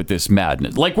 Stop with this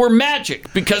madness. Like we're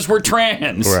magic because we're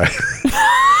trans. Right.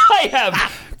 I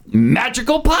have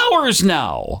magical powers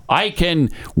now. I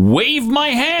can wave my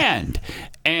hand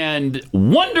and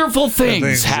wonderful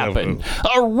things happen.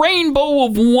 A rainbow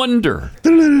of wonder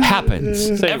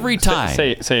happens every time.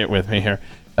 Say it with me here.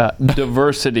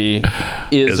 Diversity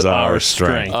is our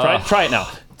strength. Try it now.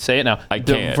 Say it now. I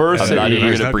can't. Diversity. I'm not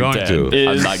even going to pretend.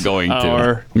 I'm not going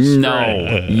to.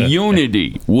 No.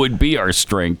 Unity would be our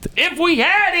strength if we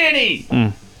had any.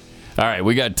 All right,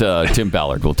 we got Tim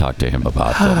Ballard. We'll talk to him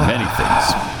about many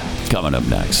things coming up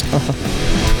next.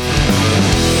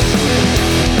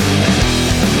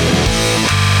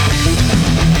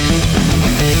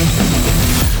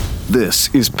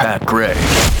 This is Pat Gray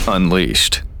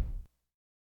Unleashed.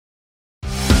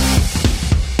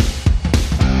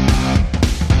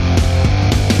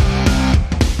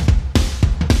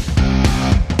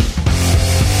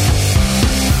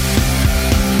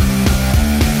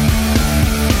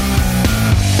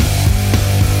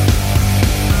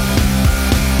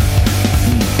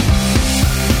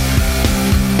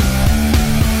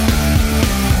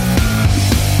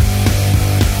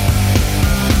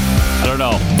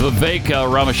 Vivek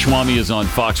Ramaswamy is on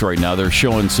Fox right now. They're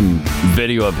showing some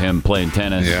video of him playing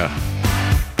tennis. Yeah.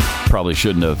 Probably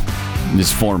shouldn't have.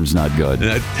 His form's not good.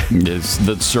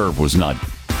 The serve was not.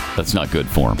 That's not good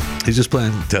for him. He's just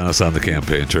playing tennis on the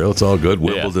campaign trail. It's all good.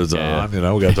 Wimbledon's on. We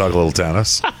got to talk a little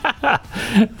tennis.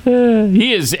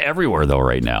 He is everywhere, though,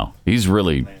 right now. He's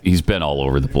been all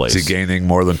over the place. Is he gaining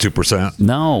more than 2%?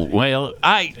 No. Well,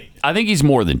 I think he's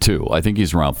more than 2. I think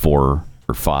he's around 4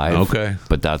 or 5. Okay.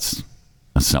 But that's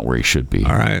not where he should be.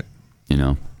 All right.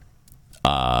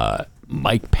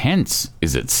 Mike Pence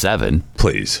is at 7.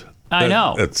 Please. I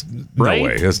know. That's no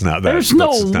way. It's not that. There's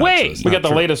no way. We got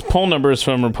the latest poll numbers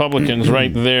from Republicans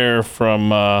right there from.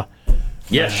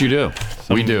 Yes, you do.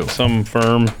 We do. Some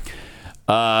firm.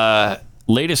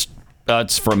 Latest,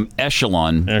 it's from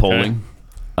Echelon polling.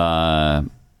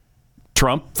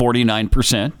 Trump,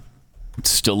 49%.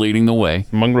 Still leading the way.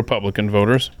 Among Republican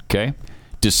voters. Okay.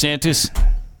 DeSantis,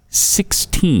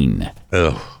 16.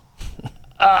 Oh.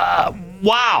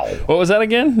 Wow. What was that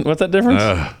again? What's that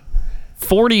difference?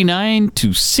 49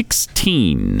 to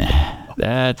 16. Do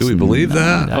we believe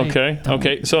that?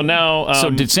 Okay. So now... so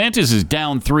DeSantis is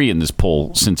down 3 in this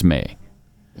poll since May.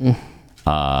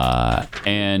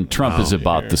 And Trump is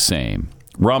about the same.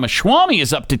 Ramaswamy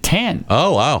is up to 10.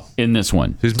 Oh, wow. In this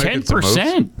one. He's making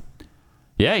 10%.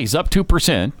 Yeah, he's up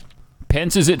 2%.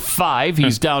 Pence is at 5.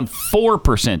 He's down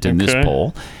 4% in this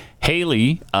poll.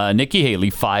 Nikki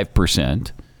Haley,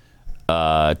 5%.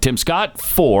 Tim Scott,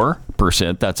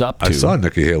 4%. That's up 2. I saw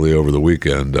Nikki Haley over the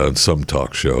weekend on some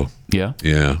talk show. Yeah?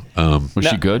 Yeah. Was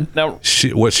she good?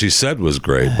 What she said was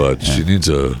great, but she needs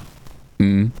a...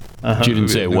 She didn't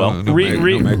say it well.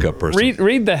 Makeup person.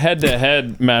 Read the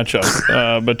head-to-head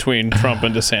matchup between Trump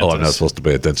and DeSantis. Oh, I'm not supposed to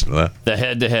pay attention to that. The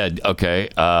head-to-head. Okay.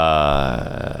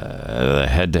 The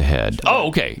head-to-head. Oh,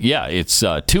 okay. Yeah, it's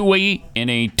two-way. In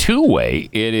a two-way,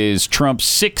 it is Trump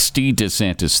 60,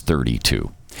 DeSantis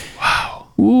 32. Wow.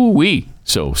 Ooh-wee.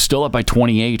 So still up by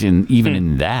 28, and even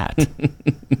in that.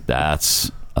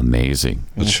 That's amazing.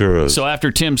 It sure is. So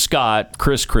after Tim Scott,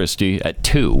 Chris Christie at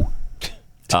 2.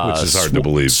 Which is hard to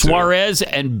believe. Suarez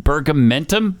and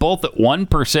Bergamentum both at 1%.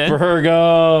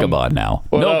 Bergam. Come on now.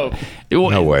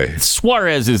 No way.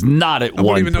 Suarez is not at 1%.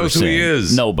 Nobody even knows who he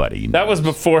is. Nobody knows. That was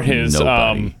before his.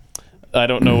 I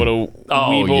don't know what a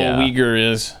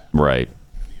Uyghur is. Right.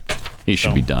 He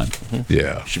should be done.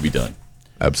 Yeah. Should be done.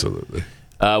 Absolutely.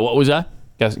 What was that?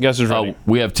 Guess who's ready.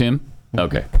 We have Tim.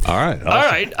 Okay. All right. Awesome. All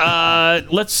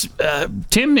right. Let's.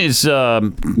 Tim is,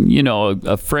 a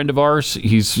friend of ours.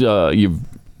 He's you've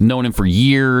known him for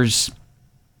years.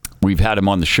 We've had him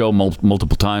on the show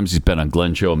multiple times. He's been on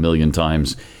Glenn's show a million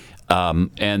times.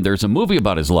 And there's a movie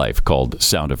about his life called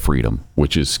Sound of Freedom,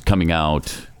 which is coming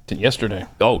out yesterday.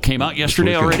 Oh, came out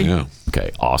yesterday already? Yeah.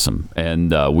 Okay, awesome.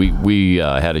 And we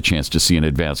had a chance to see an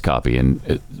advance copy,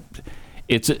 and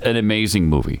it's an amazing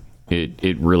movie.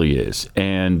 It really is.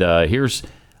 And here's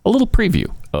a little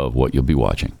preview of what you'll be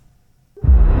watching.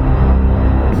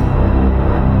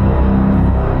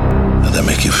 How'd that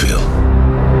make you feel?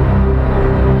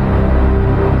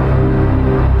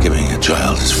 Giving a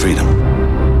child his freedom.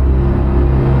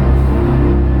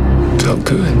 Felt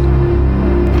good.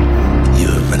 You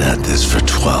have been at this for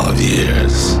 12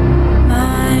 years.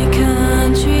 My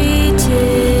country,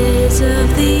 'tis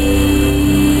of thee.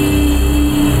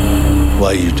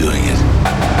 Why are you doing it?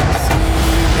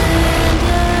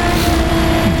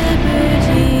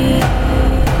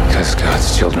 Because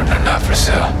God's children are not for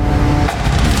sale.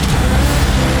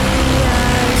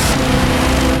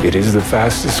 It is the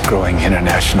fastest growing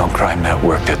international crime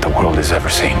network that the world has ever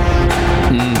seen.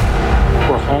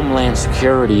 For Homeland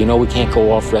Security, we can't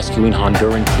go off rescuing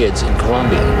Honduran kids in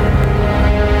Colombia.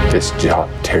 This job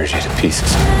tears you to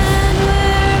pieces.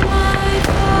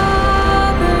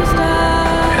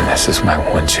 And this is my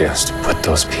one chance to put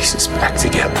those pieces back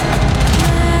together.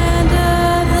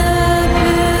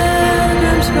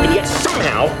 And yet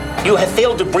somehow you have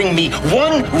failed to bring me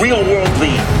one real-world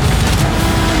lead.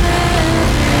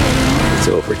 It's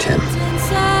over, Tim.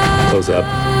 Close up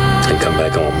and come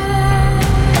back home.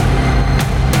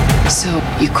 So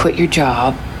you quit your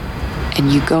job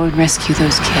and you go and rescue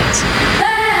those kids.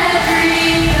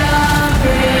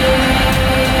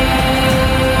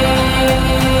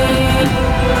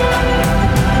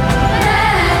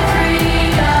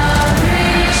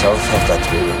 So felt that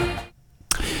to be real.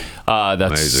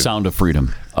 That's Amazing. Sound of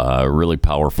Freedom, a really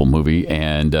powerful movie.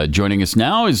 And joining us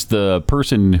now is the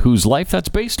person whose life that's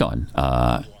based on.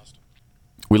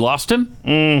 We lost him?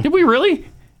 Did we really?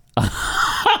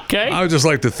 Okay. I would just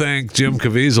like to thank Jim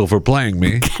Caviezel for playing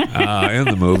me in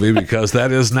the movie, because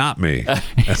that is not me.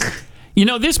 You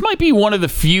know, this might be one of the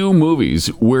few movies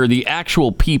where the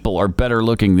actual people are better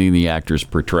looking than the actors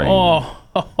portraying. Wow.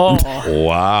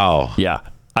 Yeah.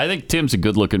 I think Tim's a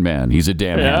good-looking man. He's a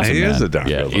damn handsome man. He is a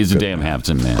darn he's a damn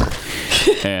handsome man.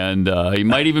 And he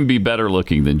might even be better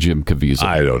looking than Jim Caviezel.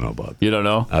 I don't know about that. You don't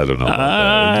know? I don't know about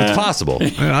that. It's possible.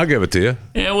 Yeah, I'll give it to you.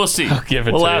 Yeah, we'll see.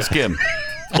 We'll ask him.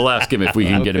 We'll ask him if we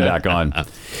can get him back on.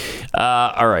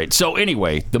 All right. So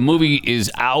anyway, the movie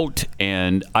is out,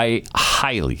 and I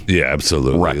highly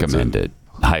recommend it.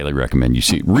 Highly recommend you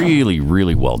see it. Really,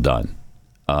 really well done.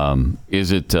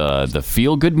 Is it the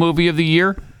feel-good movie of the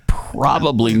year?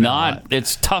 Probably not.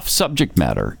 It's tough subject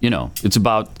matter. You know, it's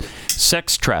about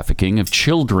sex trafficking of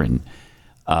children.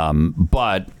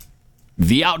 But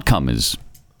the outcome is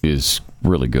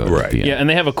really good. Right. Yeah, and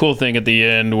they have a cool thing at the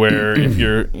end where if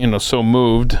you're so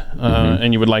moved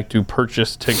and you would like to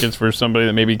purchase tickets for somebody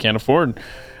that maybe can't afford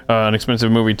an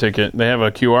expensive movie ticket, they have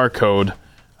a QR code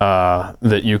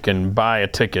that you can buy a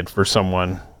ticket for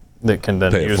someone that can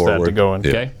then use that to go and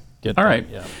get all right.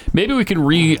 Yeah. Maybe we can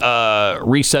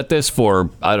reset this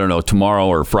for, I don't know, tomorrow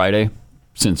or Friday,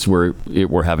 since we're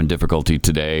having difficulty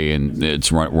today and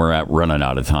we're running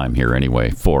out of time here anyway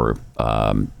for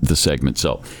the segment.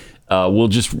 So we'll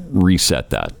just reset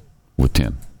that with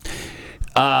Tim.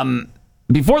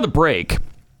 Before the break,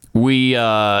 we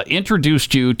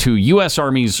introduced you to U.S.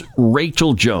 Army's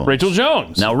Rachel Jones. Rachel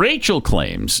Jones. Now, Rachel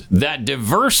claims that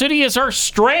diversity is our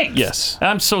strength. Yes.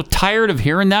 I'm so tired of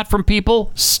hearing that from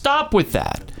people. Stop with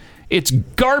that. It's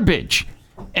garbage.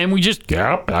 And we just,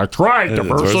 yep, that's right.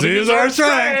 Diversity is our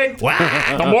strength.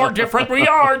 The more different we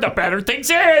are, the better things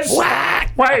is.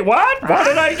 Wait, what? What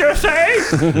did I just say?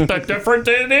 The different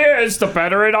it is, the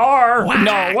better it are.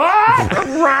 No,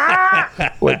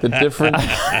 what? What the difference?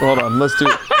 Hold on, let's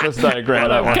diagram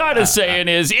that one. What I'm kind of saying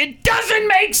is, it doesn't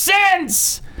make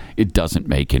sense. It doesn't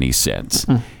make any sense.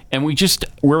 And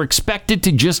we're expected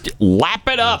to just lap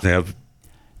it up.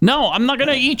 No, I'm not going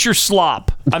to eat your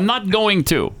slop. I'm not going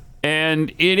to.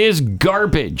 And it is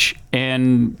garbage,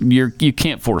 and you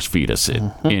can't force feed us it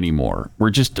anymore.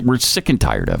 We're sick and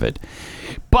tired of it.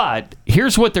 But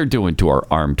here's what they're doing to our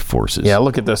armed forces. Yeah,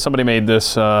 look at this. Somebody made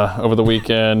this over the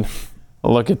weekend.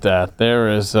 Look at that. There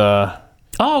is Dick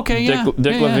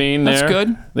Levine there. That's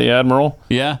good. The Admiral.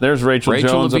 Yeah. There's Rachel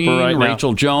Jones Levine, up right now.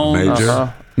 Rachel Jones.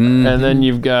 Major. And then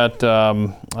you've got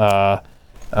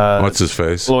what's his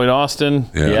face? Lloyd Austin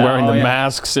wearing the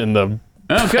masks and the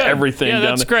everything. Yeah, down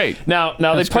that's there. great. Now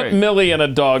they put Millie in a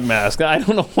dog mask. I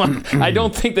don't know why. I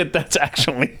don't think that's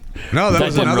actually. No, that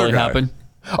was another really guy. Happen.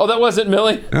 Oh, that wasn't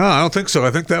Millie? No, I don't think so.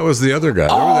 I think that was the other guy.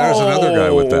 There's another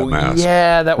guy with that mask.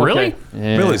 Yeah, that was really.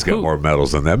 Yeah. Millie's got more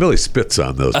medals than that. Millie spits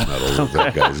on those medals that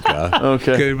that guy's got.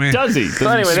 Okay. Kidding me? Does he? So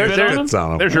anyway,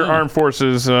 there's your armed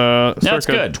forces circa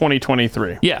good.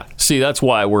 2023. Yeah. See, that's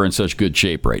why we're in such good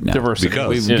shape right now. Diversity.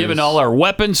 Because we've given all our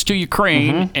weapons to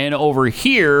Ukraine, and over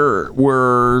here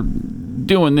we're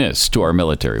doing this to our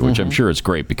military, which I'm sure is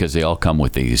great because they all come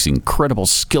with these incredible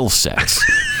skill sets.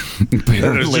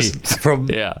 Just from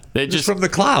the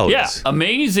clouds. Yeah,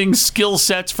 amazing skill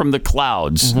sets from the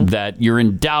clouds that you're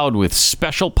endowed with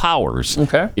special powers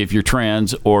if you're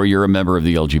trans or you're a member of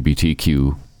the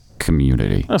LGBTQ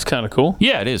community. That's kind of cool.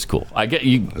 Yeah, it is cool. I get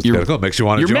you. It's kind of cool. Makes you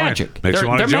want to join. Magic. Makes you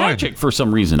want to join. They're magic for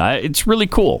some reason. It's really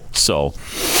cool. So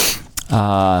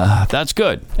that's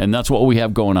good, and that's what we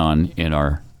have going on in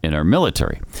our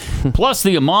military. Plus,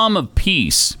 the Imam of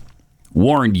Peace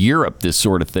warned Europe this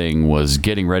sort of thing was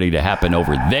getting ready to happen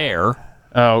over there.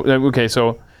 Oh, okay.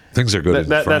 So things are good. In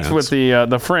France. That's with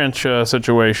the French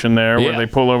situation there, where they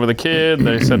pull over the kid,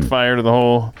 they set fire to the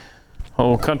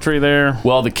whole country there.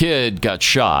 Well, the kid got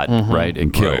shot, right,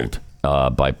 and killed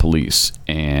by police,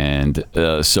 and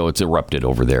so it's erupted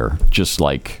over there, just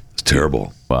like it's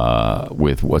terrible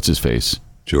with what's his face,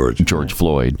 George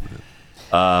Floyd.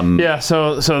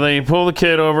 So they pull the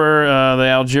kid over, the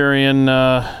Algerian,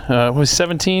 was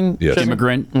 17? Yes.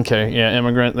 Immigrant. Okay, yeah,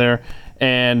 immigrant there.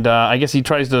 And I guess he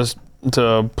tries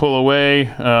to pull away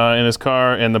in his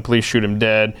car, and the police shoot him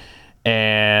dead.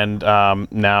 And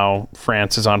now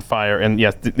France is on fire. And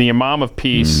yes, the Imam of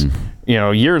Peace,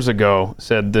 years ago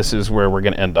said this is where we're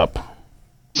going to end up.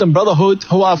 Some Brotherhood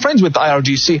who are friends with the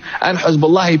IRGC and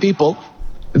Hezbollah people,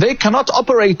 they cannot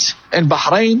operate in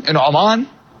Bahrain, in Oman.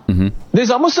 These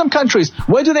are Muslim countries.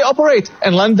 Where do they operate?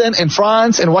 In London, in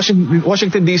France, in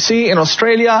Washington, D.C., in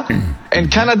Australia, in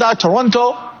Canada,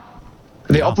 Toronto.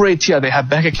 They operate here. They have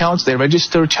bank accounts. They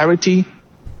register charity.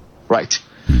 Right.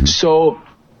 So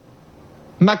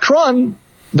Macron,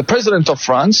 the president of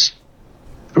France,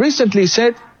 recently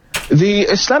said the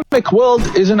Islamic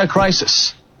world is in a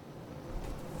crisis.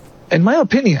 In my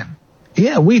opinion,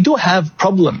 we do have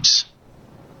problems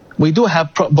We do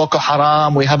have Boko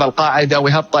Haram, we have Al-Qaeda,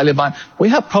 we have Taliban. We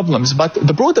have problems, but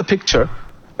the broader picture,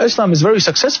 Islam is very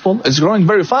successful. It's growing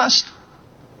very fast.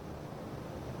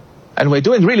 And we're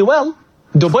doing really well.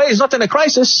 Dubai is not in a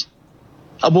crisis.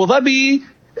 Abu Dhabi,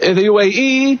 the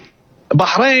UAE,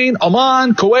 Bahrain,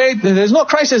 Oman, Kuwait, there's no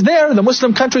crisis there. The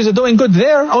Muslim countries are doing good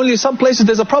there. Only some places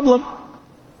there's a problem.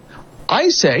 I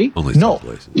say, no,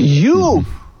 you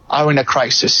are in a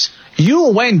crisis. You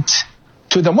went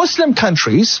to the Muslim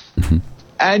countries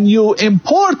and you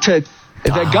imported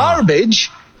the garbage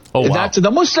that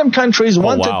the Muslim countries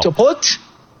wanted to put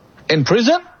in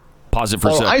prison. Pause it for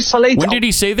a second. Isolate. When did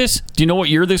he say this? Do you know what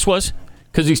year this was?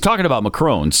 Because he's talking about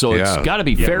Macron, so it's got to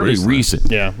be fairly recent.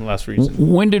 Yeah, last recent.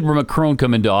 When did Macron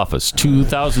come into office?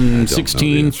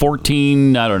 2016,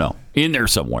 14? I don't know. In there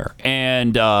somewhere.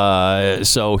 And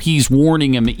so he's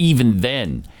warning him even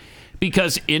then.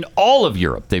 Because in all of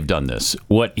Europe, they've done this.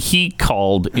 What he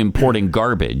called importing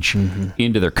garbage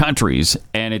into their countries.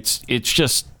 And it's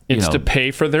just... It's to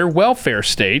pay for their welfare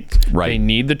state. Right. They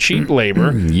need the cheap labor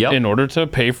in order to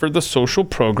pay for the social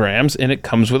programs, and it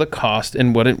comes with a cost.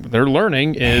 And what they're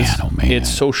learning is it's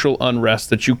social unrest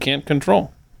that you can't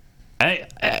control.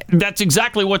 That's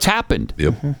exactly what's happened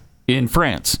in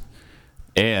France.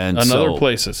 And other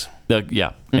places.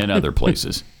 And other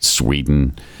places.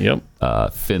 Sweden.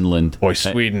 Finland. Boy,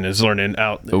 Sweden is learning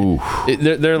out.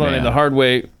 They're learning the hard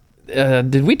way.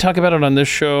 Did we talk about it on this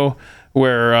show?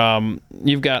 Where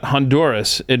you've got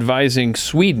Honduras advising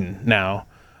Sweden now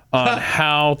on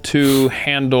how to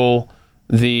handle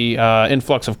the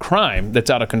influx of crime that's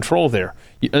out of control there.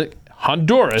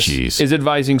 Honduras is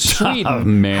advising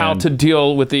Sweden how to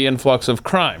deal with the influx of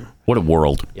crime. What a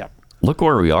world. Look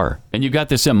where we are. And you got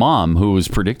this imam who was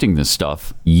predicting this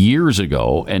stuff years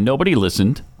ago, and nobody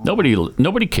listened.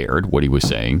 Nobody cared what he was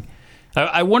saying.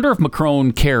 I wonder if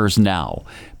Macron cares now,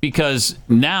 because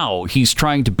now he's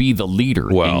trying to be the leader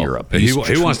in Europe. He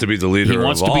wants to be the leader. He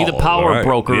wants to be the power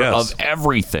broker of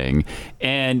everything,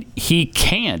 and he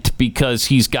can't because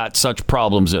he's got such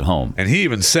problems at home. And he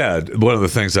even said one of the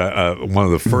things, one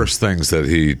of the first things that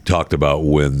he talked about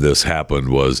when this happened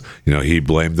was, he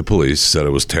blamed the police, said it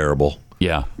was terrible.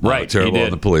 Yeah, right. Terrible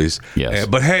on the police. Yes.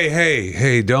 But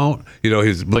hey, don't.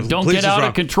 But don't get out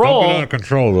of control. Don't get out of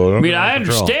control, though. I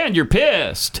understand you're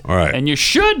pissed. All right. And you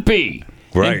should be.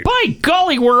 Right. And by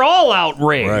golly, we're all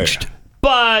outraged. Right.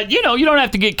 But, you don't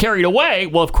have to get carried away.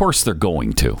 Well, of course they're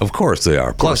going to. Of course they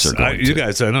are. Plus, they're going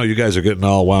to. I know you guys are getting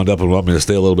all wound up and want me to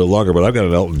stay a little bit longer, but I've got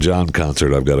an Elton John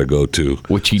concert I've got to go to.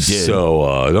 Which he did.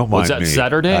 So don't mind me. Was that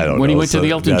Saturday when he went to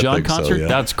the Elton John concert? So, yeah.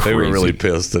 That's crazy. They were really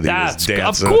pissed that he was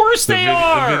dancing. Of course they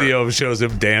are. The video shows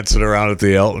him dancing around at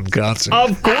the Elton concert.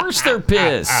 Of course they're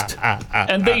pissed.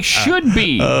 And they should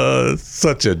be.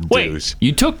 Such a douche. Wait,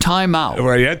 you took time out.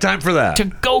 Right, you had time for that. To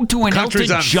go to an Elton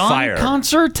John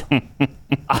concert?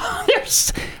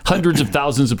 There's hundreds of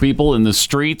thousands of people in the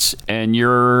streets, and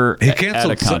you're at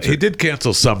a concert. He did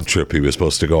cancel some trip he was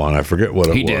supposed to go on. I forget what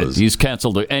it was. He's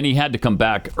canceled it, and he had to come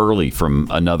back early from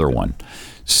another one.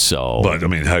 So, but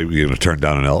how are you going to turn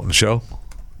down an Elton show?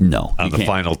 No, on the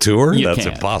final tour, that's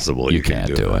can't. impossible. You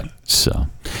can't do it. So,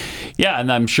 yeah,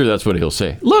 and I'm sure that's what he'll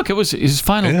say. Look, it was his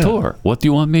final tour. What do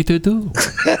you want me to do?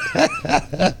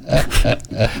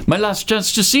 My last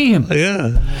chance to see him.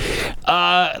 Yeah.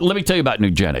 Let me tell you about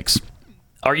Nugenics.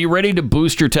 Are you ready to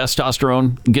boost your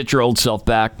testosterone, get your old self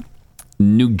back?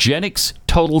 Nugenics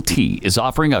Total T is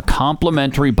offering a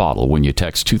complimentary bottle when you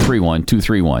text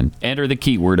 231-231. Enter the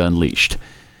keyword unleashed.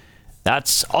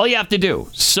 That's all you have to do.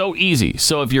 So easy.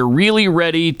 So if you're really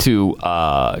ready to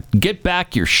get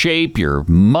back your shape, your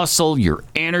muscle, your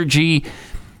energy,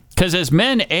 because as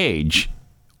men age,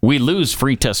 we lose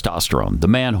free testosterone, the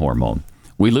man hormone.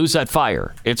 We lose that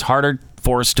fire. It's harder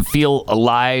for us to feel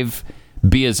alive,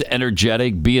 be as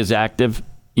energetic, be as active.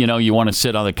 You want to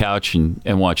sit on the couch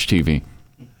and watch TV.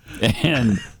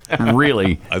 And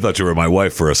really... I thought you were my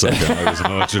wife for a second. I wasn't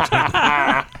know what you're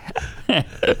talking.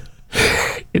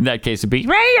 In that case, it'd be,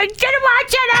 Ray, I'm gonna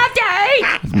watch it all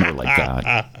day. More like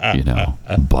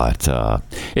that, But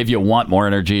if you want more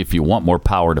energy, if you want more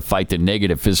power to fight the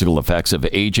negative physical effects of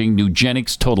aging,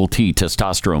 Nugenics Total T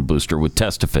Testosterone Booster with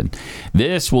Testofen.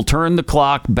 This will turn the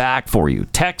clock back for you.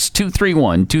 Text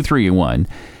 231-231.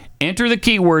 Enter the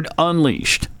keyword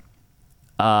unleashed.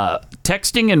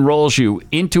 Texting enrolls you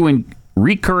into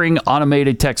recurring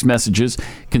automated text messages.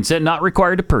 Consent not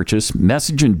required to purchase.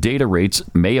 Message and data rates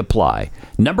may apply.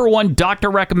 #1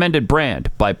 doctor recommended brand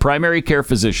by primary care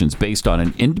physicians based on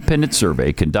an independent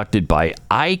survey conducted by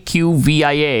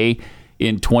IQVIA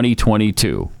in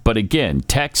 2022. But again,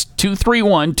 text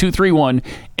 231-231.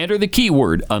 Enter the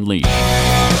keyword unleashed.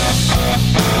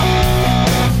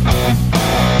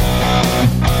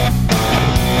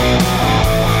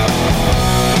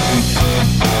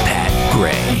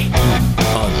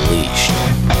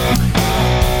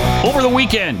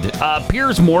 weekend,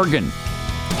 Piers Morgan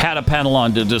had a panel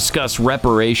on to discuss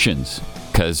reparations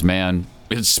because, man,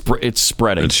 it's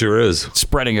spreading. It sure is. It's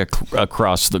spreading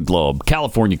across the globe.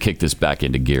 California kicked this back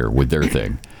into gear with their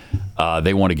thing.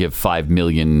 They want to give $5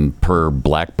 million per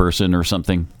black person or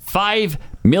something. $5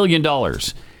 million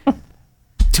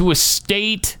to a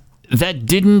state that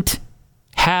didn't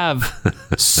have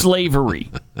slavery.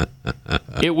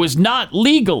 It was not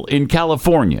legal in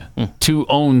California to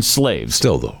own slaves.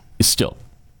 Still, though. Still.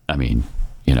 I mean,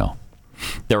 you know,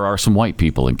 there are some white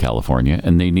people in California,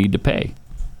 and they need to pay,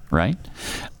 right?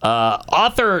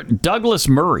 Author Douglas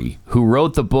Murray, who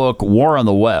wrote the book War on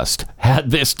the West,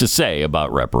 had this to say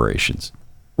about reparations.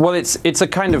 Well, it's a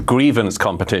kind of grievance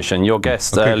competition. Your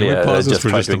guest earlier just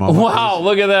tried to... Wow,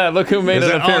 look at that. Look who made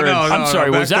an appearance. I'm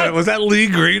sorry, was that Lee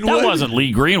Greenwood? That wasn't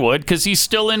Lee Greenwood, because he's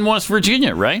still in West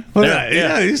Virginia, right?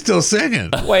 Yeah, he's still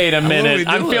singing. Wait a minute.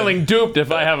 I'm feeling duped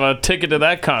if I have a ticket to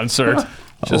that concert.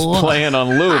 Just playing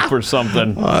on loop or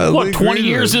something. What, 20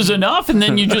 years is enough, and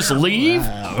then you just leave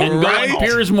and go on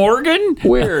Piers Morgan?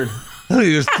 Weird.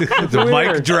 The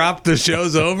mic dropped, the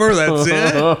show's over, that's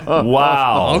it?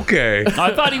 Wow. Okay.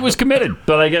 I thought he was committed,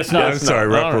 but I guess not. I'm sorry,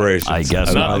 reparations. I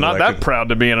guess not that proud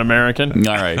to be an American.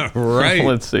 All right. Right.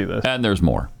 Let's see this. And there's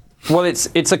more. Well,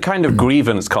 it's a kind of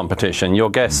grievance competition. Your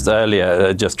guest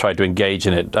earlier just tried to engage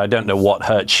in it. I don't know what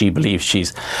hurt she believes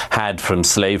she's had from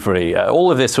slavery. All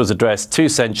of this was addressed 2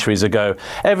 centuries ago.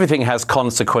 Everything has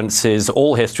consequences.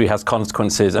 All history has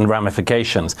consequences and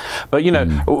ramifications. But, you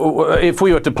know, if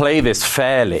we were to play this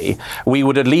fairly, we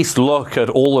would at least look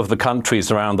at all of the countries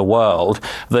around the world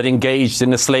that engaged in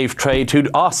the slave trade who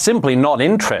are simply not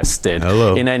interested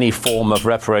in any form of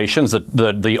reparations.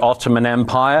 The Ottoman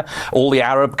Empire, all the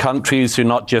Arab countries who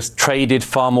not just traded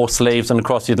far more slaves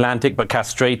across the Atlantic, but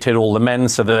castrated all the men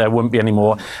so that there wouldn't be any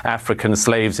more African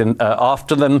slaves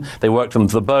after them. They worked them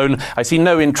to the bone. I see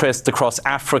no interest across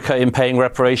Africa in paying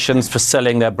reparations for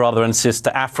selling their brother and sister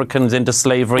Africans into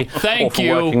slavery or for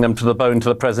working them to the bone to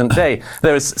the present day.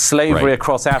 There is slavery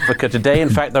across Africa today. In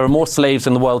fact, there are more slaves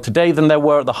in the world today than there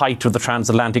were at the height of the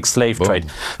transatlantic slave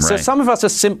trade. So some of us are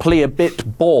simply a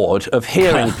bit bored of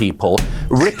hearing people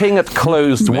ripping at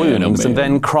closed wounds and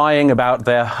then crying about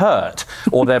their hurt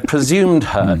or their presumed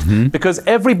hurt, because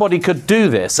everybody could do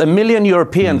this. 1 million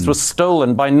Europeans were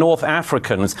stolen by North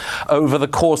Africans over the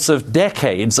course of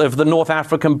decades of the North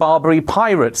African Barbary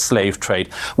pirate slave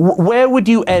trade. Where would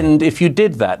you end if you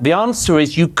did that? The answer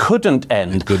is you couldn't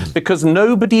end, because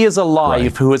nobody is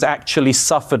alive who has actually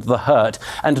suffered the hurt,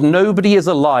 and nobody is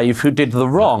alive who did the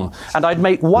wrong. And I'd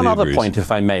make one other point,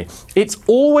 if I may. It's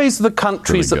always the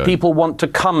countries that people want to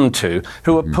come to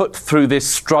who are put through this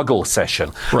struggle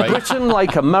session. Britain,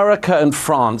 like America and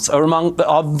France, are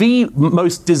the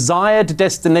most desired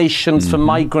destinations for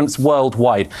migrants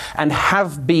worldwide, and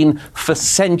have been for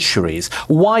centuries.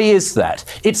 Why is that?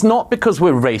 It's not because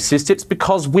we're racist, it's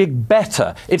because we're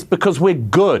better. It's because we're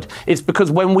good. It's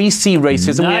because when we see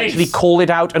racism, we actually call it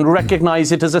out and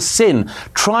recognize it as a sin.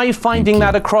 Try finding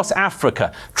that across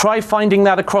Africa. Try finding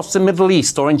that across the Middle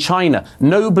East or in China.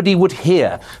 Nobody would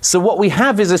hear. So what we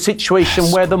have is a situation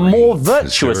where the more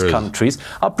virtuous countries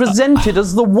are presented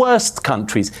as the worst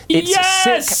countries. It's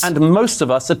sick, and most of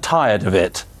us are tired of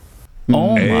it.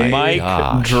 Oh my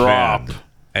gosh. Drop.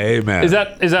 Amen. Is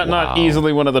that not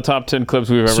easily one of the top 10 clips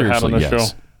we've ever had on the show?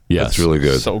 Yes. That's really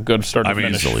good. So good start to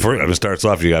finish. It starts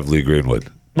off, you have Lee Greenwood.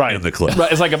 In the clip.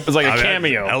 Right. It's like a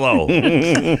cameo. Hello.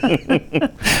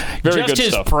 Very just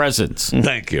his stuff. Presence.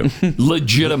 Thank you.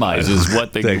 Legitimizes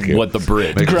what the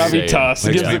Brit. Gravitas.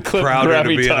 Gives the clip prouder to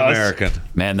be an American.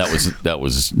 Man, that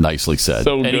was nicely said.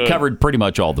 So and good. He covered pretty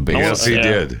much all the bases. Yes, he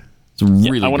did. It's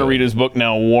really I want to read his book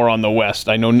now, War on the West.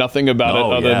 I know nothing about it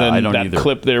other than that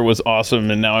clip there was awesome,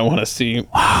 and now I want to see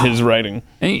his writing.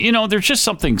 And, you know, there's just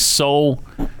something so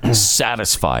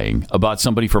satisfying about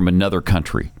somebody from another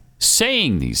country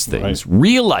saying these things,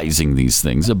 realizing these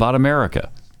things about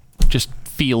America. Just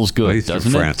feels good,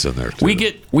 doesn't France it? In there too.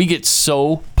 We get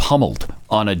so pummeled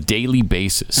on a daily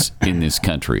basis in this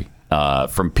country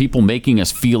from people making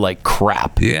us feel like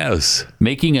crap. Yes,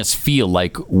 making us feel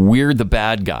like we're the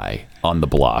bad guy on the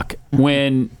block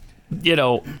when, you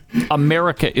know,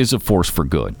 America is a force for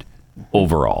good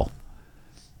overall.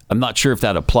 I'm not sure if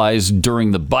that applies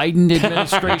during the Biden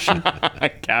administration.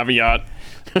 Caveat.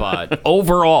 But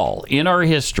overall, in our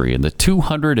history, in the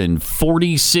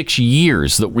 246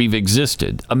 years that we've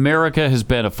existed, America has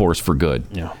been a force for good.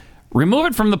 Yeah. Remove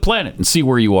it from the planet and see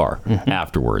where you are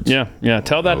afterwards. Yeah.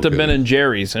 Tell that to Ben and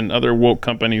Jerry's and other woke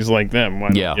companies like them.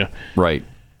 Right.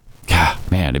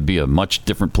 God, man, it'd be a much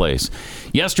different place.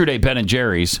 Yesterday, Ben and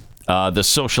Jerry's, the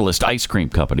socialist ice cream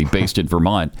company based in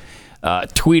Vermont,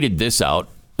 tweeted this out.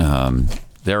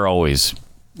 They're always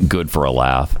good for a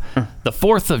laugh. The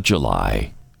 4th of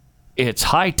July. It's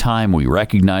high time we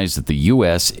recognize that the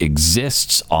U.S.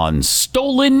 exists on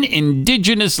stolen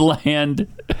indigenous land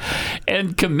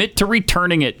and commit to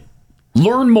returning it.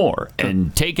 Learn more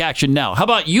and take action now. How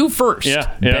about you first,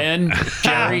 Ben,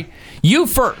 Jerry? You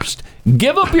first.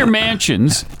 Give up your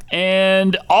mansions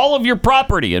and all of your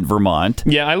property in Vermont.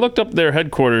 Yeah, I looked up their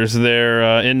headquarters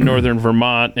there in northern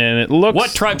Vermont, and it looks...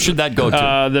 What tribe should that go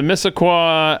to? The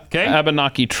Mississauga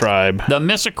Abenaki tribe. The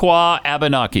Mississauga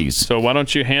Abenakis. So why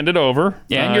don't you hand it over?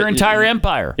 And your entire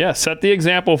empire. Yeah, set the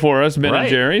example for us, Ben and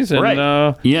Jerry's. And,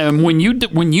 and when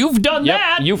you've done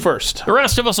that... You first. The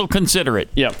rest of us will consider it.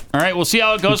 Yep. All right, we'll see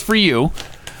how it goes for you.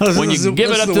 When you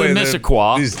give it up to the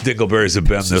Mississauga. These dingleberries have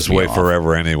been this way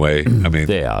forever anyway. I mean,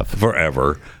 they have.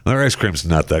 Forever. Their ice cream's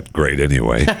not that great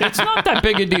anyway. It's not that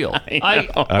big a deal.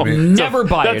 I mean, never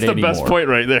buy it anymore. That's the best point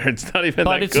right there. It's not even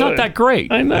that good. But it's not that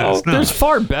great. I know. There's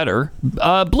far better.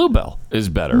 Bluebell is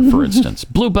better, for instance.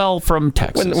 Bluebell from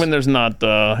Texas. When there's not,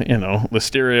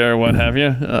 listeria or what have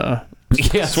you.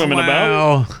 Swimming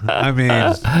about. I mean,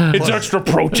 it's extra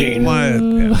protein.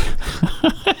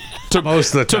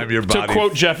 Most of the time, your body, to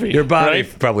quote Jeffy, your body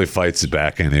probably fights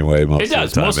back anyway. Most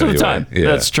of the time.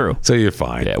 Yeah. That's true. So you're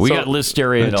fine. Yeah, we got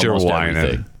listeria and almost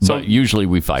everything. But usually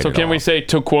we fight. So can we say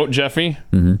to quote Jeffy?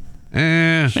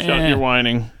 Shut your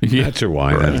whining. Shut your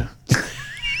whining.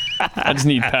 I just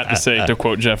need Pat to say to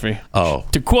quote Jeffy. Oh,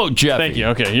 to quote Jeffy. Thank you.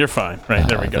 Okay, you're fine. Right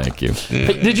there we go. Thank you.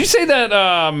 Hey, did you say that?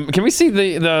 Can we see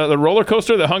the roller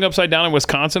coaster that hung upside down in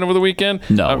Wisconsin over the weekend?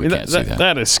 No, we can't see that.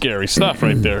 That is scary stuff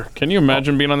right there. Can you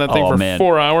imagine being on that thing for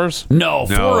 4 hours? No,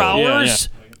 4 hours.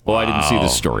 Yeah. Well, I didn't see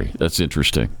this story. That's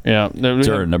interesting. Yeah. Is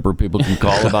there a number of people can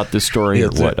call about this story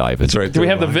or what, Ivan? That's right. Do we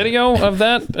have the video of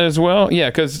that as well? Yeah,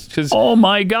 because oh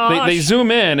my gosh, they zoom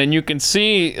in and you can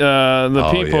see the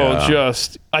people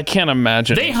just. I can't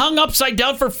imagine. They hung upside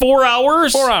down for 4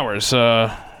 hours. 4 hours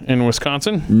in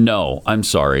Wisconsin. No, I'm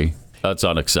sorry. That's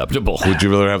unacceptable. Would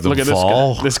you rather have them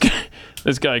fall?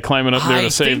 This guy climbing up there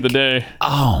to save the day.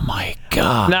 Oh my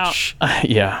gosh! Now,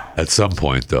 yeah. At some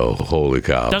point, though, holy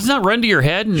cow! Doesn't that run to your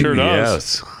head? And, sure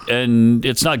does. Yes. And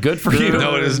it's not good for you.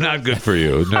 No, it is not good for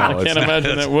you. No, I can't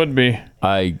imagine it would be.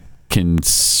 I can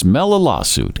smell a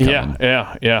lawsuit coming.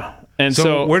 Yeah. And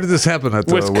so where did this happen? At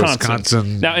the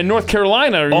Wisconsin? Now, in North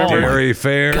Carolina, remember? Dairy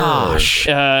Fair. Gosh.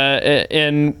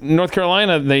 In North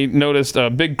Carolina, they noticed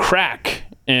a big crack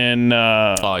in...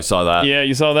 I saw that. Yeah,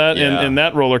 you saw that in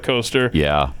that roller coaster.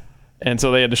 Yeah. And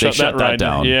so they had to shut that ride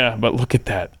down. Yeah, but look at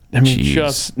that. I mean,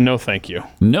 just no thank you.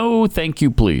 No thank you,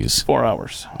 please. 4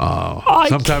 hours. I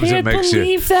sometimes can't it makes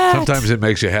believe you. that. Sometimes it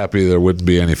makes you happy there wouldn't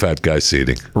be any fat guy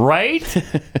seating. Right?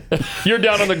 You're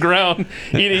down on the ground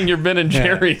eating your Ben and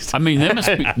Jerry's. I mean,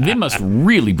 they must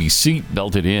really be seat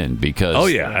belted in because. Oh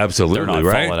yeah, absolutely. They're not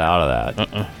falling out of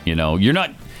that. You know, you're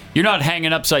not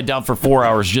hanging upside down for 4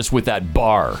 hours just with that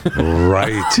bar.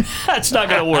 Right. That's not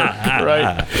going to work,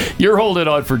 right? You're holding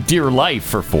on for dear life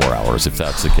for 4 hours if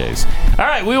that's the case. All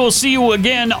right, we will see you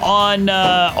again on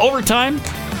Overtime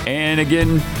and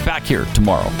again back here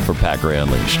tomorrow for Pat Gray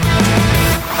Unleashed.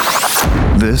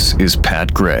 This is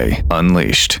Pat Gray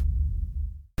Unleashed.